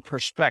puts it in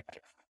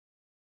perspective.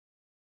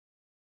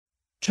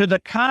 To the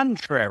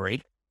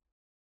contrary,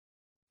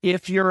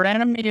 if your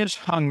enemy is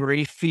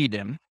hungry, feed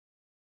him.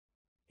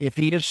 If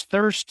he is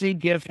thirsty,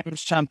 give him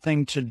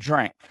something to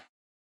drink.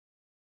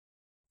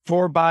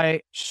 For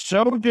by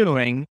so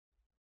doing,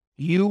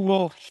 you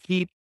will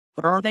heap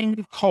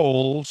burning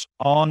coals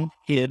on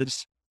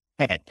his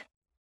head.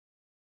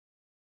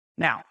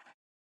 Now,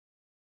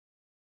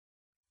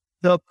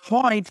 the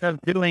point of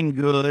doing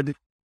good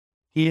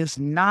is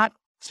not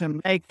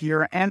to make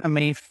your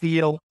enemy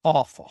feel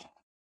awful.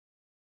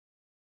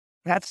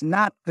 That's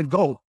not the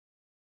goal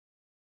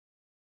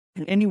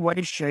in any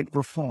way, shape,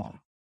 or form.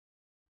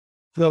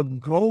 The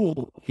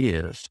goal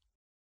is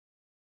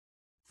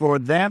for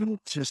them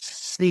to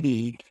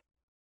see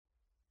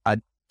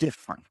a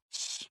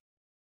difference,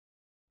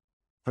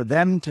 for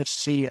them to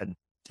see a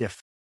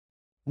difference,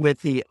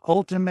 with the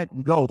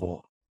ultimate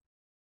goal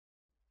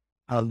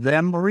of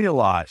them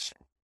realizing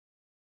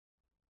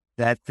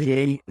that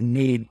they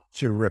need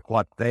to rip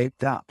what they've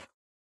done.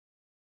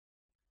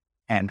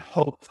 And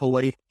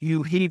hopefully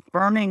you heap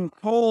burning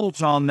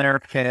coals on their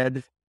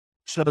head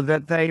so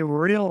that they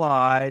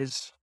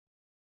realize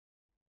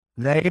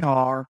they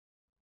are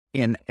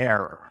in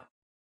error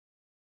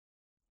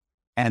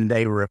and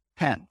they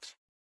repent.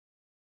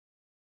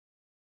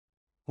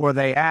 Or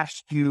they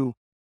ask you,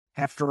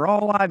 after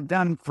all I've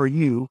done for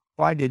you,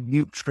 why did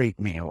you treat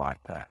me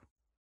like that?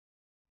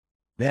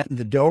 Then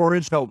the door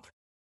is open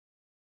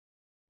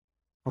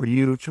for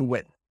you to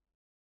win.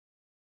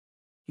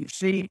 You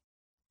see,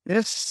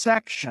 this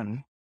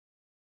section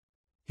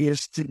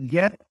is to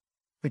get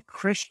the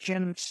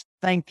Christians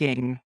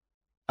thinking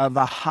of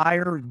a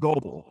higher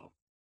goal,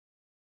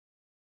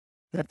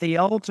 that the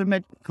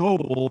ultimate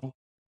goal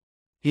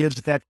is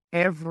that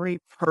every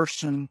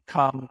person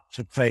come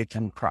to faith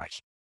in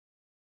Christ.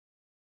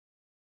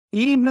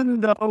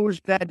 Even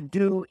those that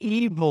do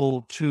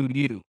evil to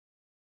you,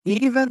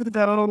 even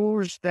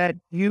those that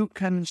you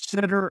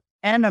consider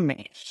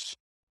enemies,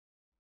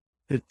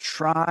 to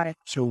try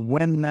to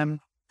win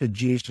them to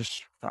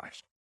Jesus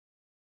Christ.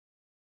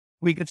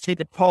 We could see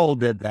that Paul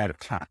did that at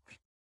times.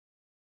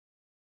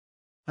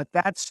 But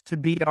that's to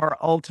be our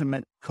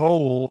ultimate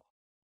goal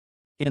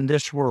in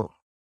this world.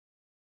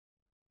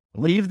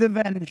 Leave the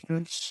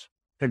vengeance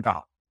to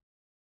God.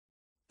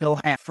 He'll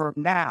have, for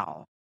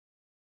now,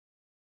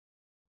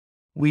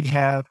 we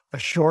have a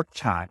short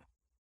time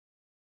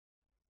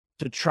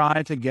to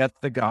try to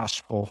get the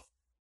gospel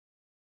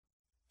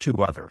to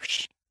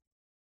others.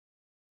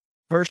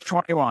 Verse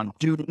 21,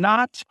 do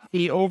not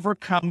be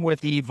overcome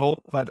with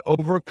evil, but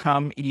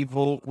overcome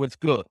evil with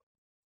good.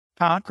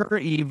 Conquer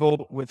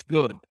evil with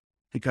good,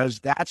 because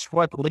that's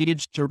what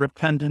leads to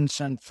repentance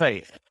and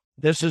faith.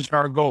 This is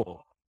our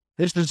goal.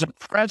 This is a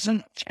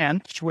present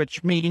tense,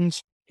 which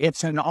means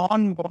it's an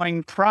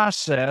ongoing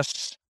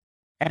process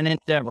and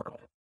endeavor.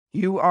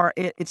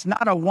 It's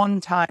not a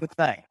one-time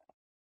thing.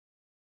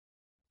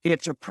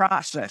 It's a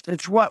process.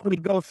 It's what we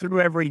go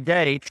through every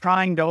day,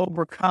 trying to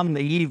overcome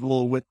the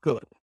evil with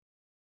good.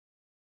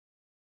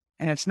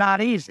 And it's not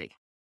easy.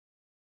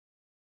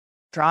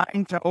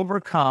 Trying to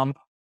overcome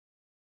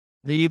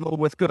the evil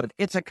with good.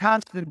 It's a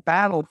constant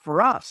battle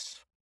for us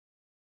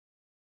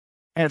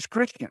as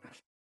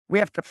Christians. We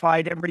have to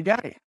fight every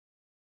day.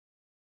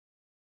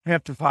 We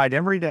have to fight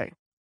every day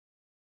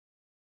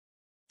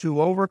to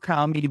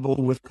overcome evil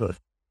with good.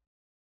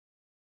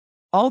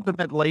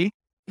 Ultimately,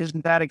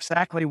 isn't that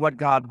exactly what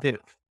God did?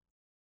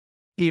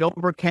 He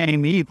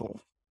overcame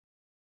evil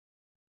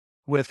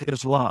with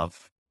his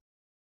love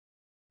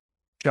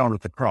shown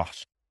at the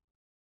cross.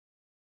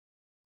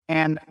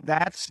 And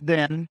that's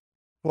then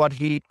what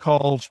he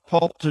calls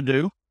Paul to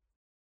do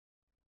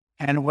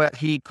and what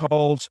he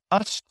calls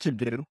us to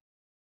do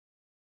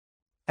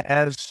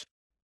as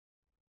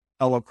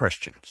fellow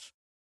Christians.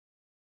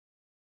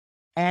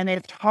 And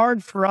it's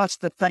hard for us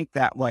to think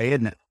that way,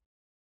 isn't it?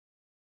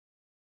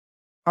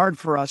 Hard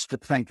for us to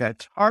think that.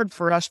 It's hard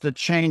for us to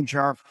change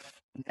our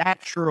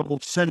natural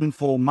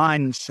sinful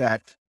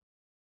mindset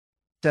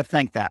to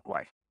think that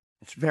way.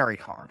 It's very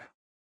hard.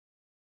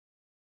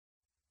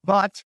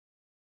 But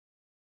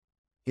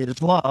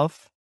his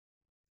love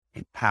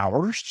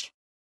empowers,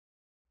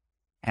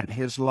 and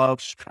his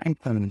love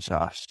strengthens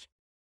us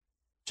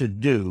to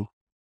do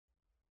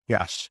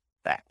just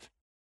that.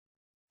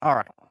 All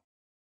right.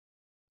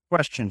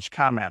 Questions,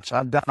 comments?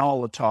 I've done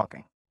all the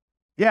talking.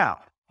 Yeah.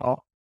 Oh.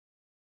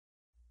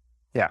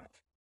 Yeah.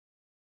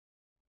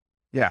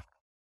 Yeah.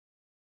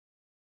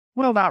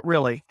 Well, not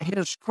really.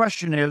 His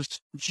question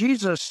is,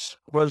 Jesus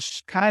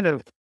was kind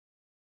of,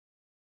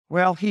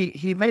 well,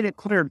 he made it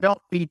clear,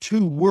 don't be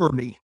too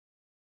wordy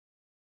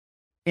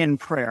in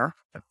prayer.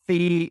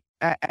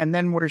 And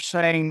then we're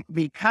saying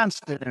be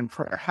constant in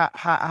prayer.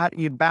 How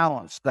do you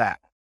balance that?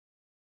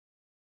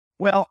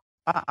 Well,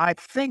 I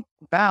think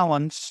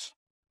balance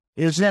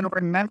is in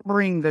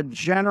remembering the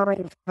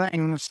general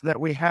things that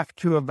we have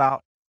to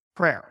about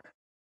prayer.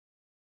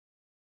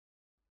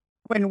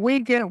 When we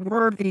get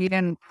wordy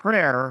in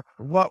prayer,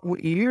 what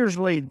we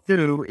usually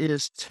do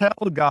is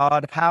tell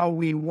God how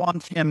we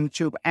want him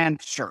to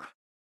answer.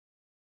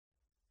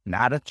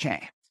 Not a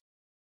chance.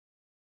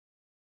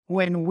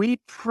 When we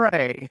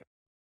pray,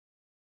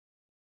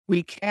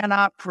 we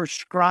cannot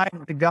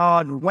prescribe to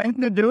God when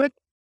to do it,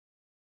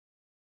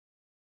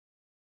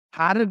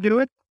 how to do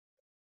it.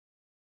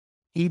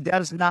 He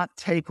does not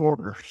take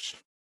orders.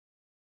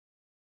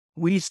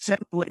 We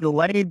simply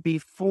lay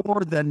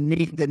before the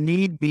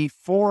need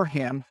before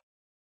him,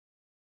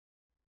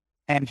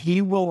 and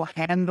he will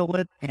handle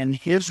it in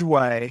his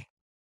way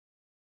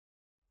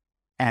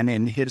and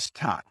in his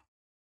time.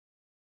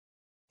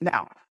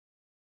 Now,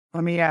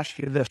 let me ask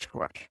you this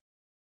question.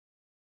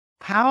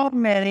 How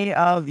many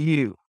of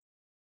you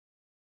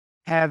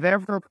have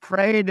ever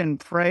prayed and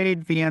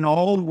prayed, being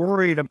all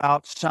worried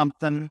about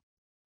something,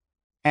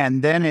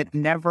 and then it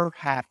never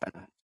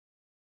happened?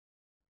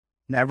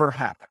 Never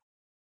happened.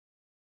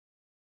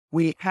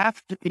 We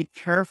have to be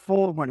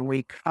careful when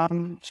we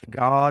come to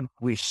God.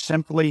 We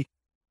simply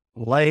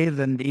lay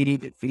the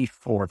need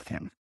before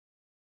him.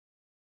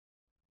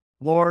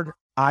 Lord,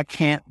 I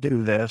can't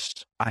do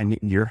this. I need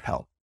your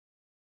help.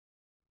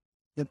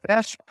 The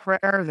best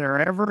prayer there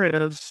ever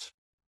is,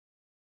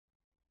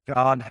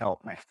 God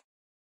help me.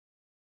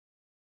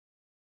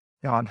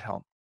 God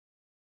help.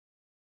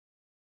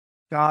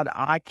 God,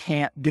 I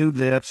can't do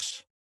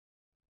this.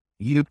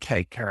 You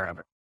take care of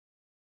it.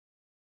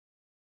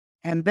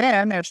 And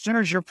then, as soon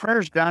as your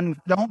prayer's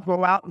done, don't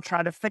go out and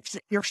try to fix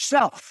it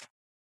yourself.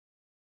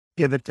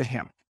 Give it to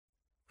him.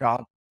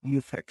 God,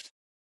 you fix it.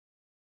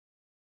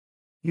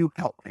 You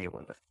help me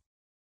with it.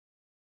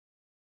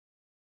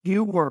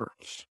 Few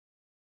words.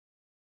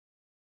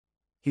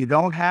 You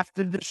don't have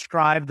to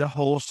describe the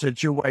whole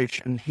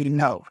situation. He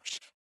knows.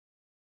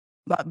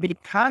 But be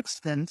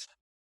constant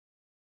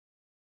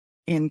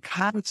in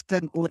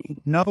constantly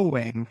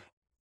knowing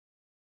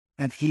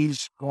that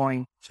he's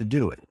going to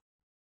do it.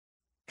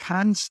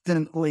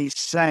 Constantly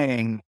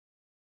saying,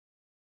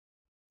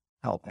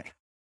 help me.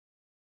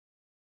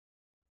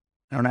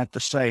 I don't have to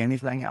say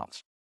anything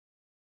else.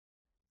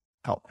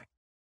 Help me.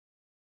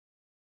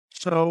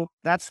 So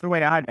that's the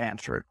way I'd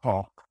answer it,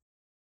 Paul.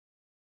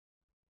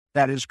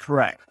 That is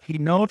correct. He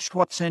knows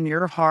what's in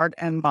your heart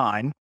and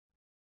mind,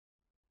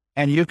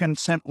 and you can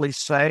simply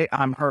say,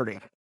 I'm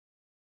hurting.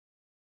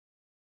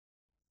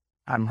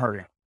 I'm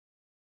hurting.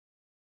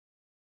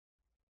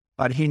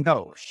 But he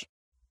knows.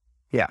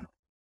 Yeah.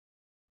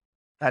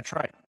 That's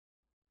right.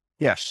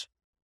 Yes.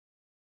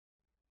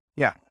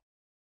 Yeah.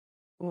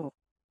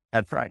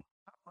 That's right.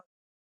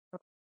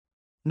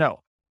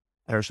 No,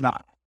 there's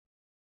not.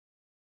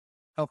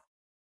 Oh,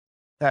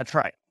 that's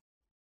right.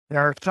 There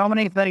are so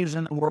many things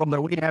in the world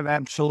that we have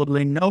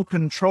absolutely no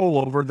control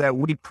over that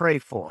we pray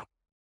for.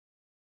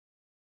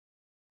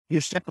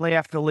 You simply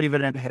have to leave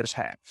it in his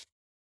hands.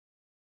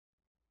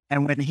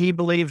 And when he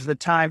believes the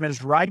time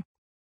is right,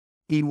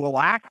 he will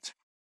act.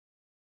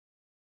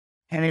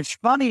 And it's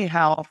funny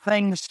how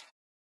things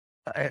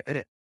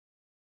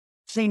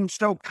seem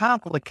so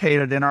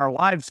complicated in our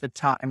lives at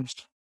times.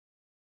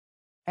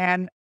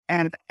 And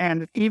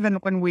even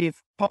when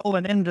we've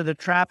fallen into the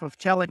trap of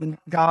telling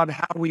God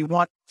how we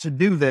want to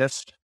do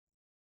this,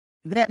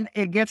 then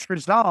it gets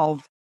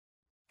resolved,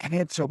 and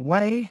it's a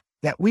way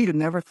that we'd have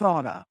never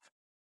thought of.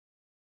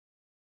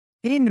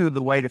 He knew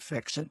the way to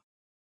fix it.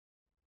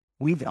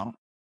 We don't.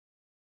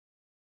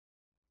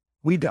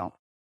 We don't.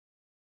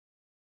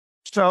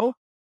 So,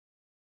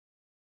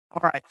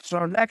 all right,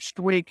 so next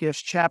week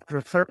is chapter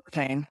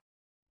 13,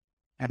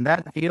 and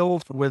that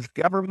deals with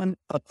government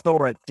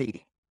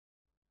authority,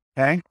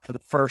 okay, for the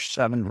first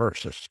 7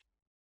 verses.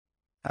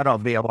 That'll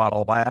be a lot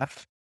of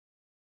laughs.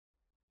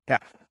 Yeah.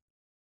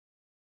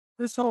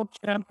 This whole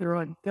chapter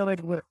on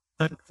dealing with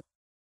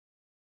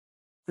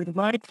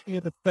reminds me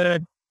of the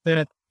fact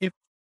that if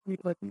we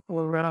let people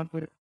around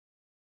with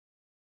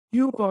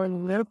you are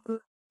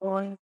never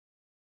going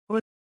to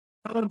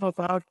tell them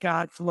about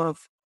God's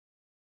love.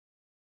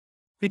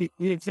 The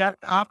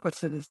exact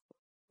opposite is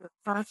the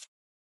first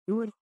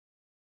you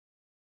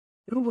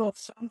will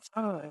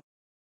sometimes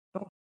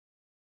don't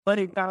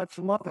letting God's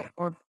love it,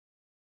 or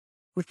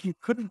if you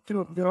couldn't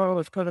do it, you're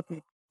always going to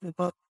be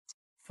above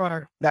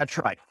fire. That's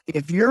right.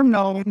 If you're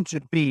known to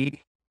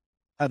be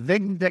a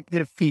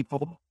vindictive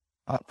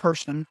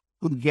person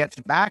who gets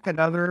back at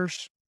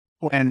others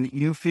when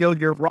you feel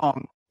you're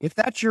wrong, if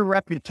that's your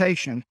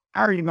reputation,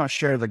 how are you going to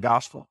share the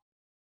gospel?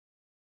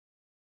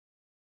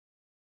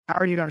 How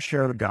are you going to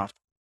share the gospel?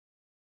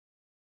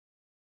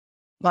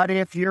 But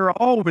if you're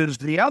always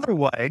the other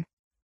way,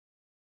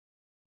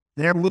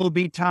 there will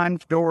be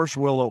times doors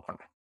will open.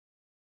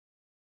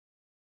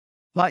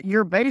 But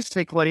you're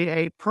basically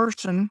a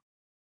person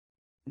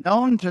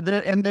known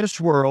in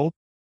this world.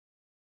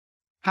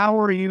 How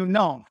are you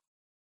known?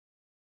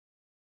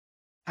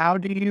 How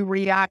do you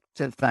react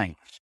to things?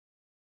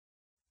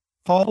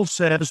 Paul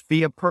says,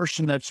 be a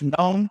person that's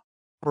known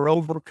for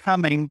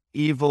overcoming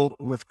evil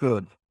with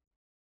good.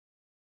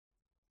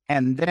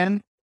 And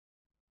then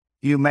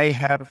you may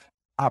have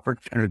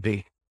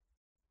opportunity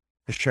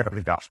to share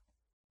the gospel.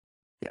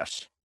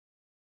 Yes.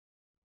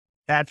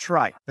 That's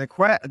right.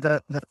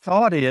 The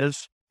thought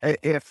is,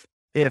 if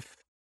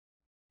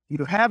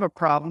you have a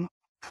problem,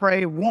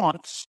 pray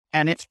once,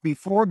 and it's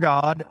before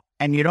God,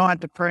 and you don't have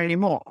to pray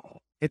anymore.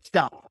 It's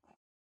done.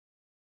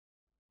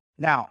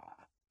 Now,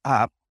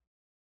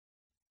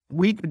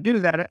 we could do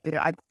that,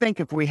 I think,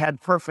 if we had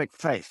perfect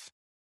faith.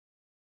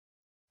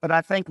 But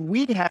I think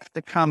we'd have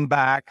to come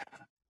back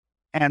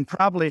and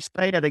probably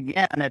say it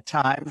again at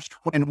times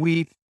when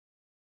we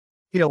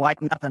feel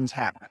like nothing's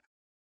happened.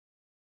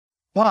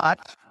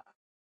 But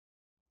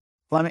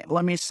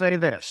let me say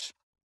this.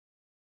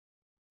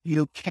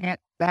 You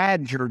can't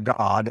badger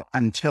God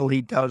until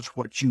he does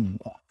what you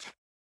want.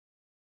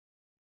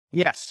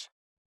 Yes,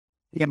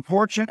 the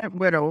unfortunate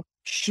widow,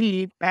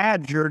 she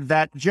badgered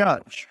that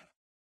judge.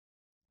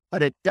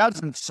 But it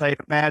doesn't say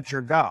to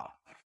badger God.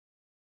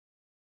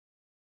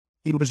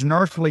 He was an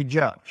earthly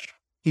judge.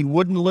 He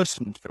wouldn't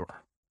listen to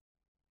her.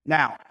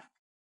 Now,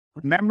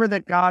 remember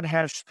that God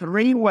has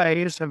 3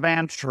 ways of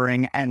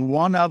answering, and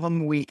one of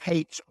them we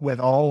hate with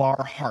all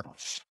our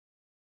hearts.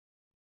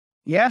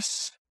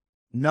 Yes,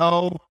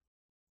 no,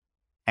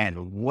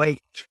 and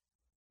wait.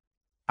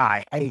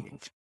 I hate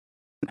it.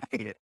 I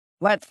hate it.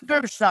 Let's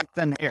do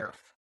something here.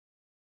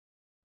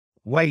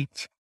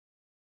 Wait.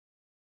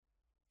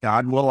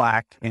 God will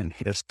act in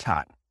his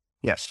time.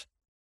 Yes.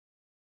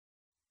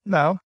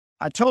 No,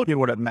 I told you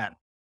what it meant.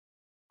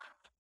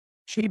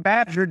 She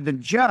badgered the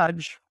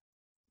judge.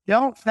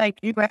 Don't think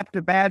you have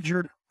to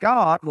badger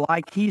God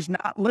like he's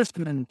not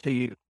listening to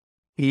you.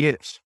 He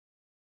is.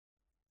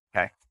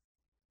 Okay.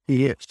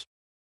 He is.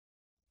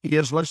 He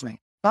is listening.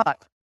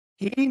 But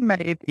he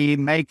may be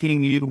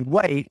making you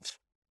wait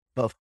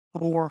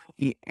before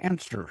he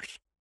answers.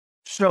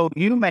 So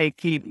you may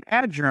keep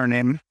badgering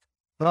him,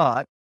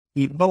 but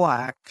he will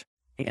act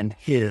in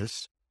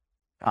his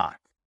time.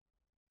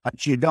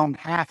 But you don't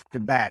have to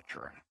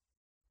badger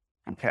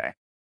him. Okay.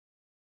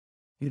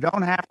 You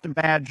don't have to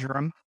badger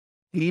him.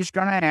 He's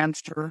going to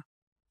answer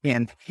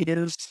in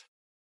his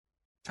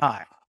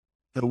time,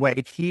 the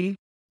way he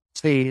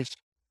sees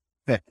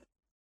fit.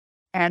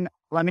 And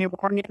let me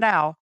warn you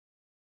now,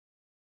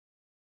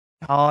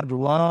 God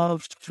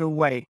loves to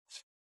wait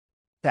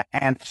to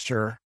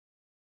answer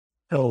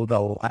till the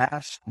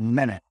last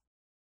minute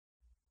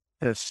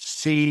to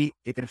see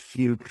if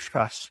you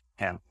trust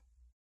him.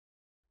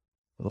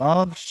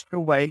 Loves to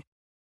wait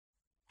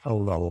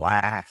till the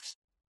last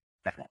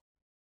minute.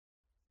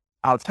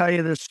 I'll tell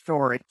you this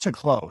story to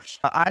close.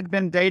 I'd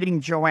been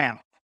dating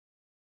Joanna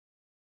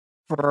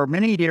for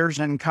many years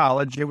in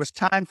college. It was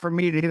time for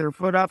me to either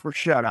put up or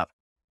shut up.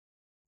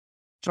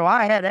 So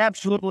I had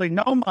absolutely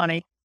no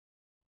money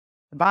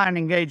to buy an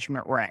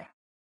engagement ring.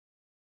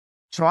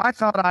 So I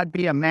thought I'd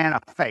be a man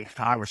of faith.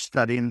 I was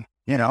studying,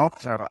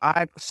 so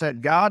I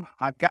said, God,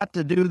 I've got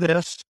to do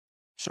this.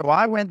 So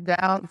I went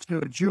down to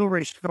a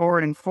jewelry store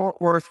in Fort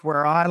Worth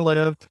where I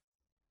lived,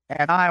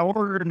 and I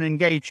ordered an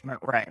engagement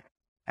ring.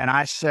 And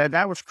I said,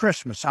 that was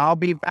Christmas. I'll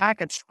be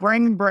back at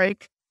spring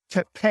break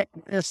to pick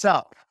this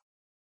up.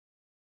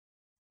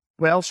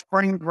 Well,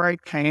 spring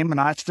break came and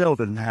I still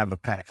didn't have a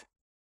penny.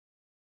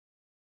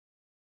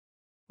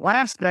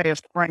 Last day of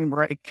spring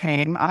break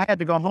came. I had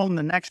to go home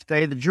the next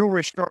day. The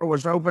jewelry store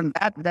was open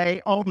that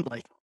day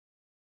only.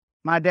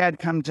 My dad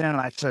comes in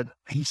and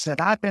he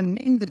said, I've been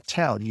meaning to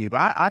tell you,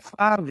 I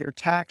filed your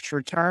tax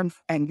return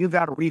and you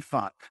got a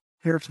refund.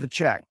 Here's the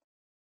check.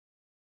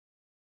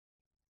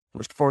 It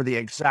was for the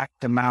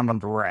exact amount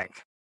of the ring.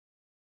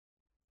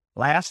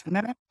 Last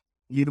minute?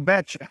 You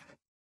betcha.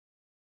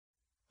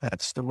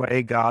 That's the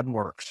way God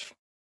works.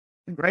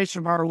 The grace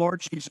of our Lord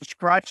Jesus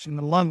Christ and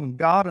the love of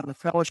God and the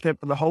fellowship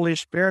of the Holy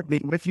Spirit be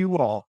with you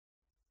all.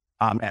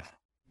 Amen.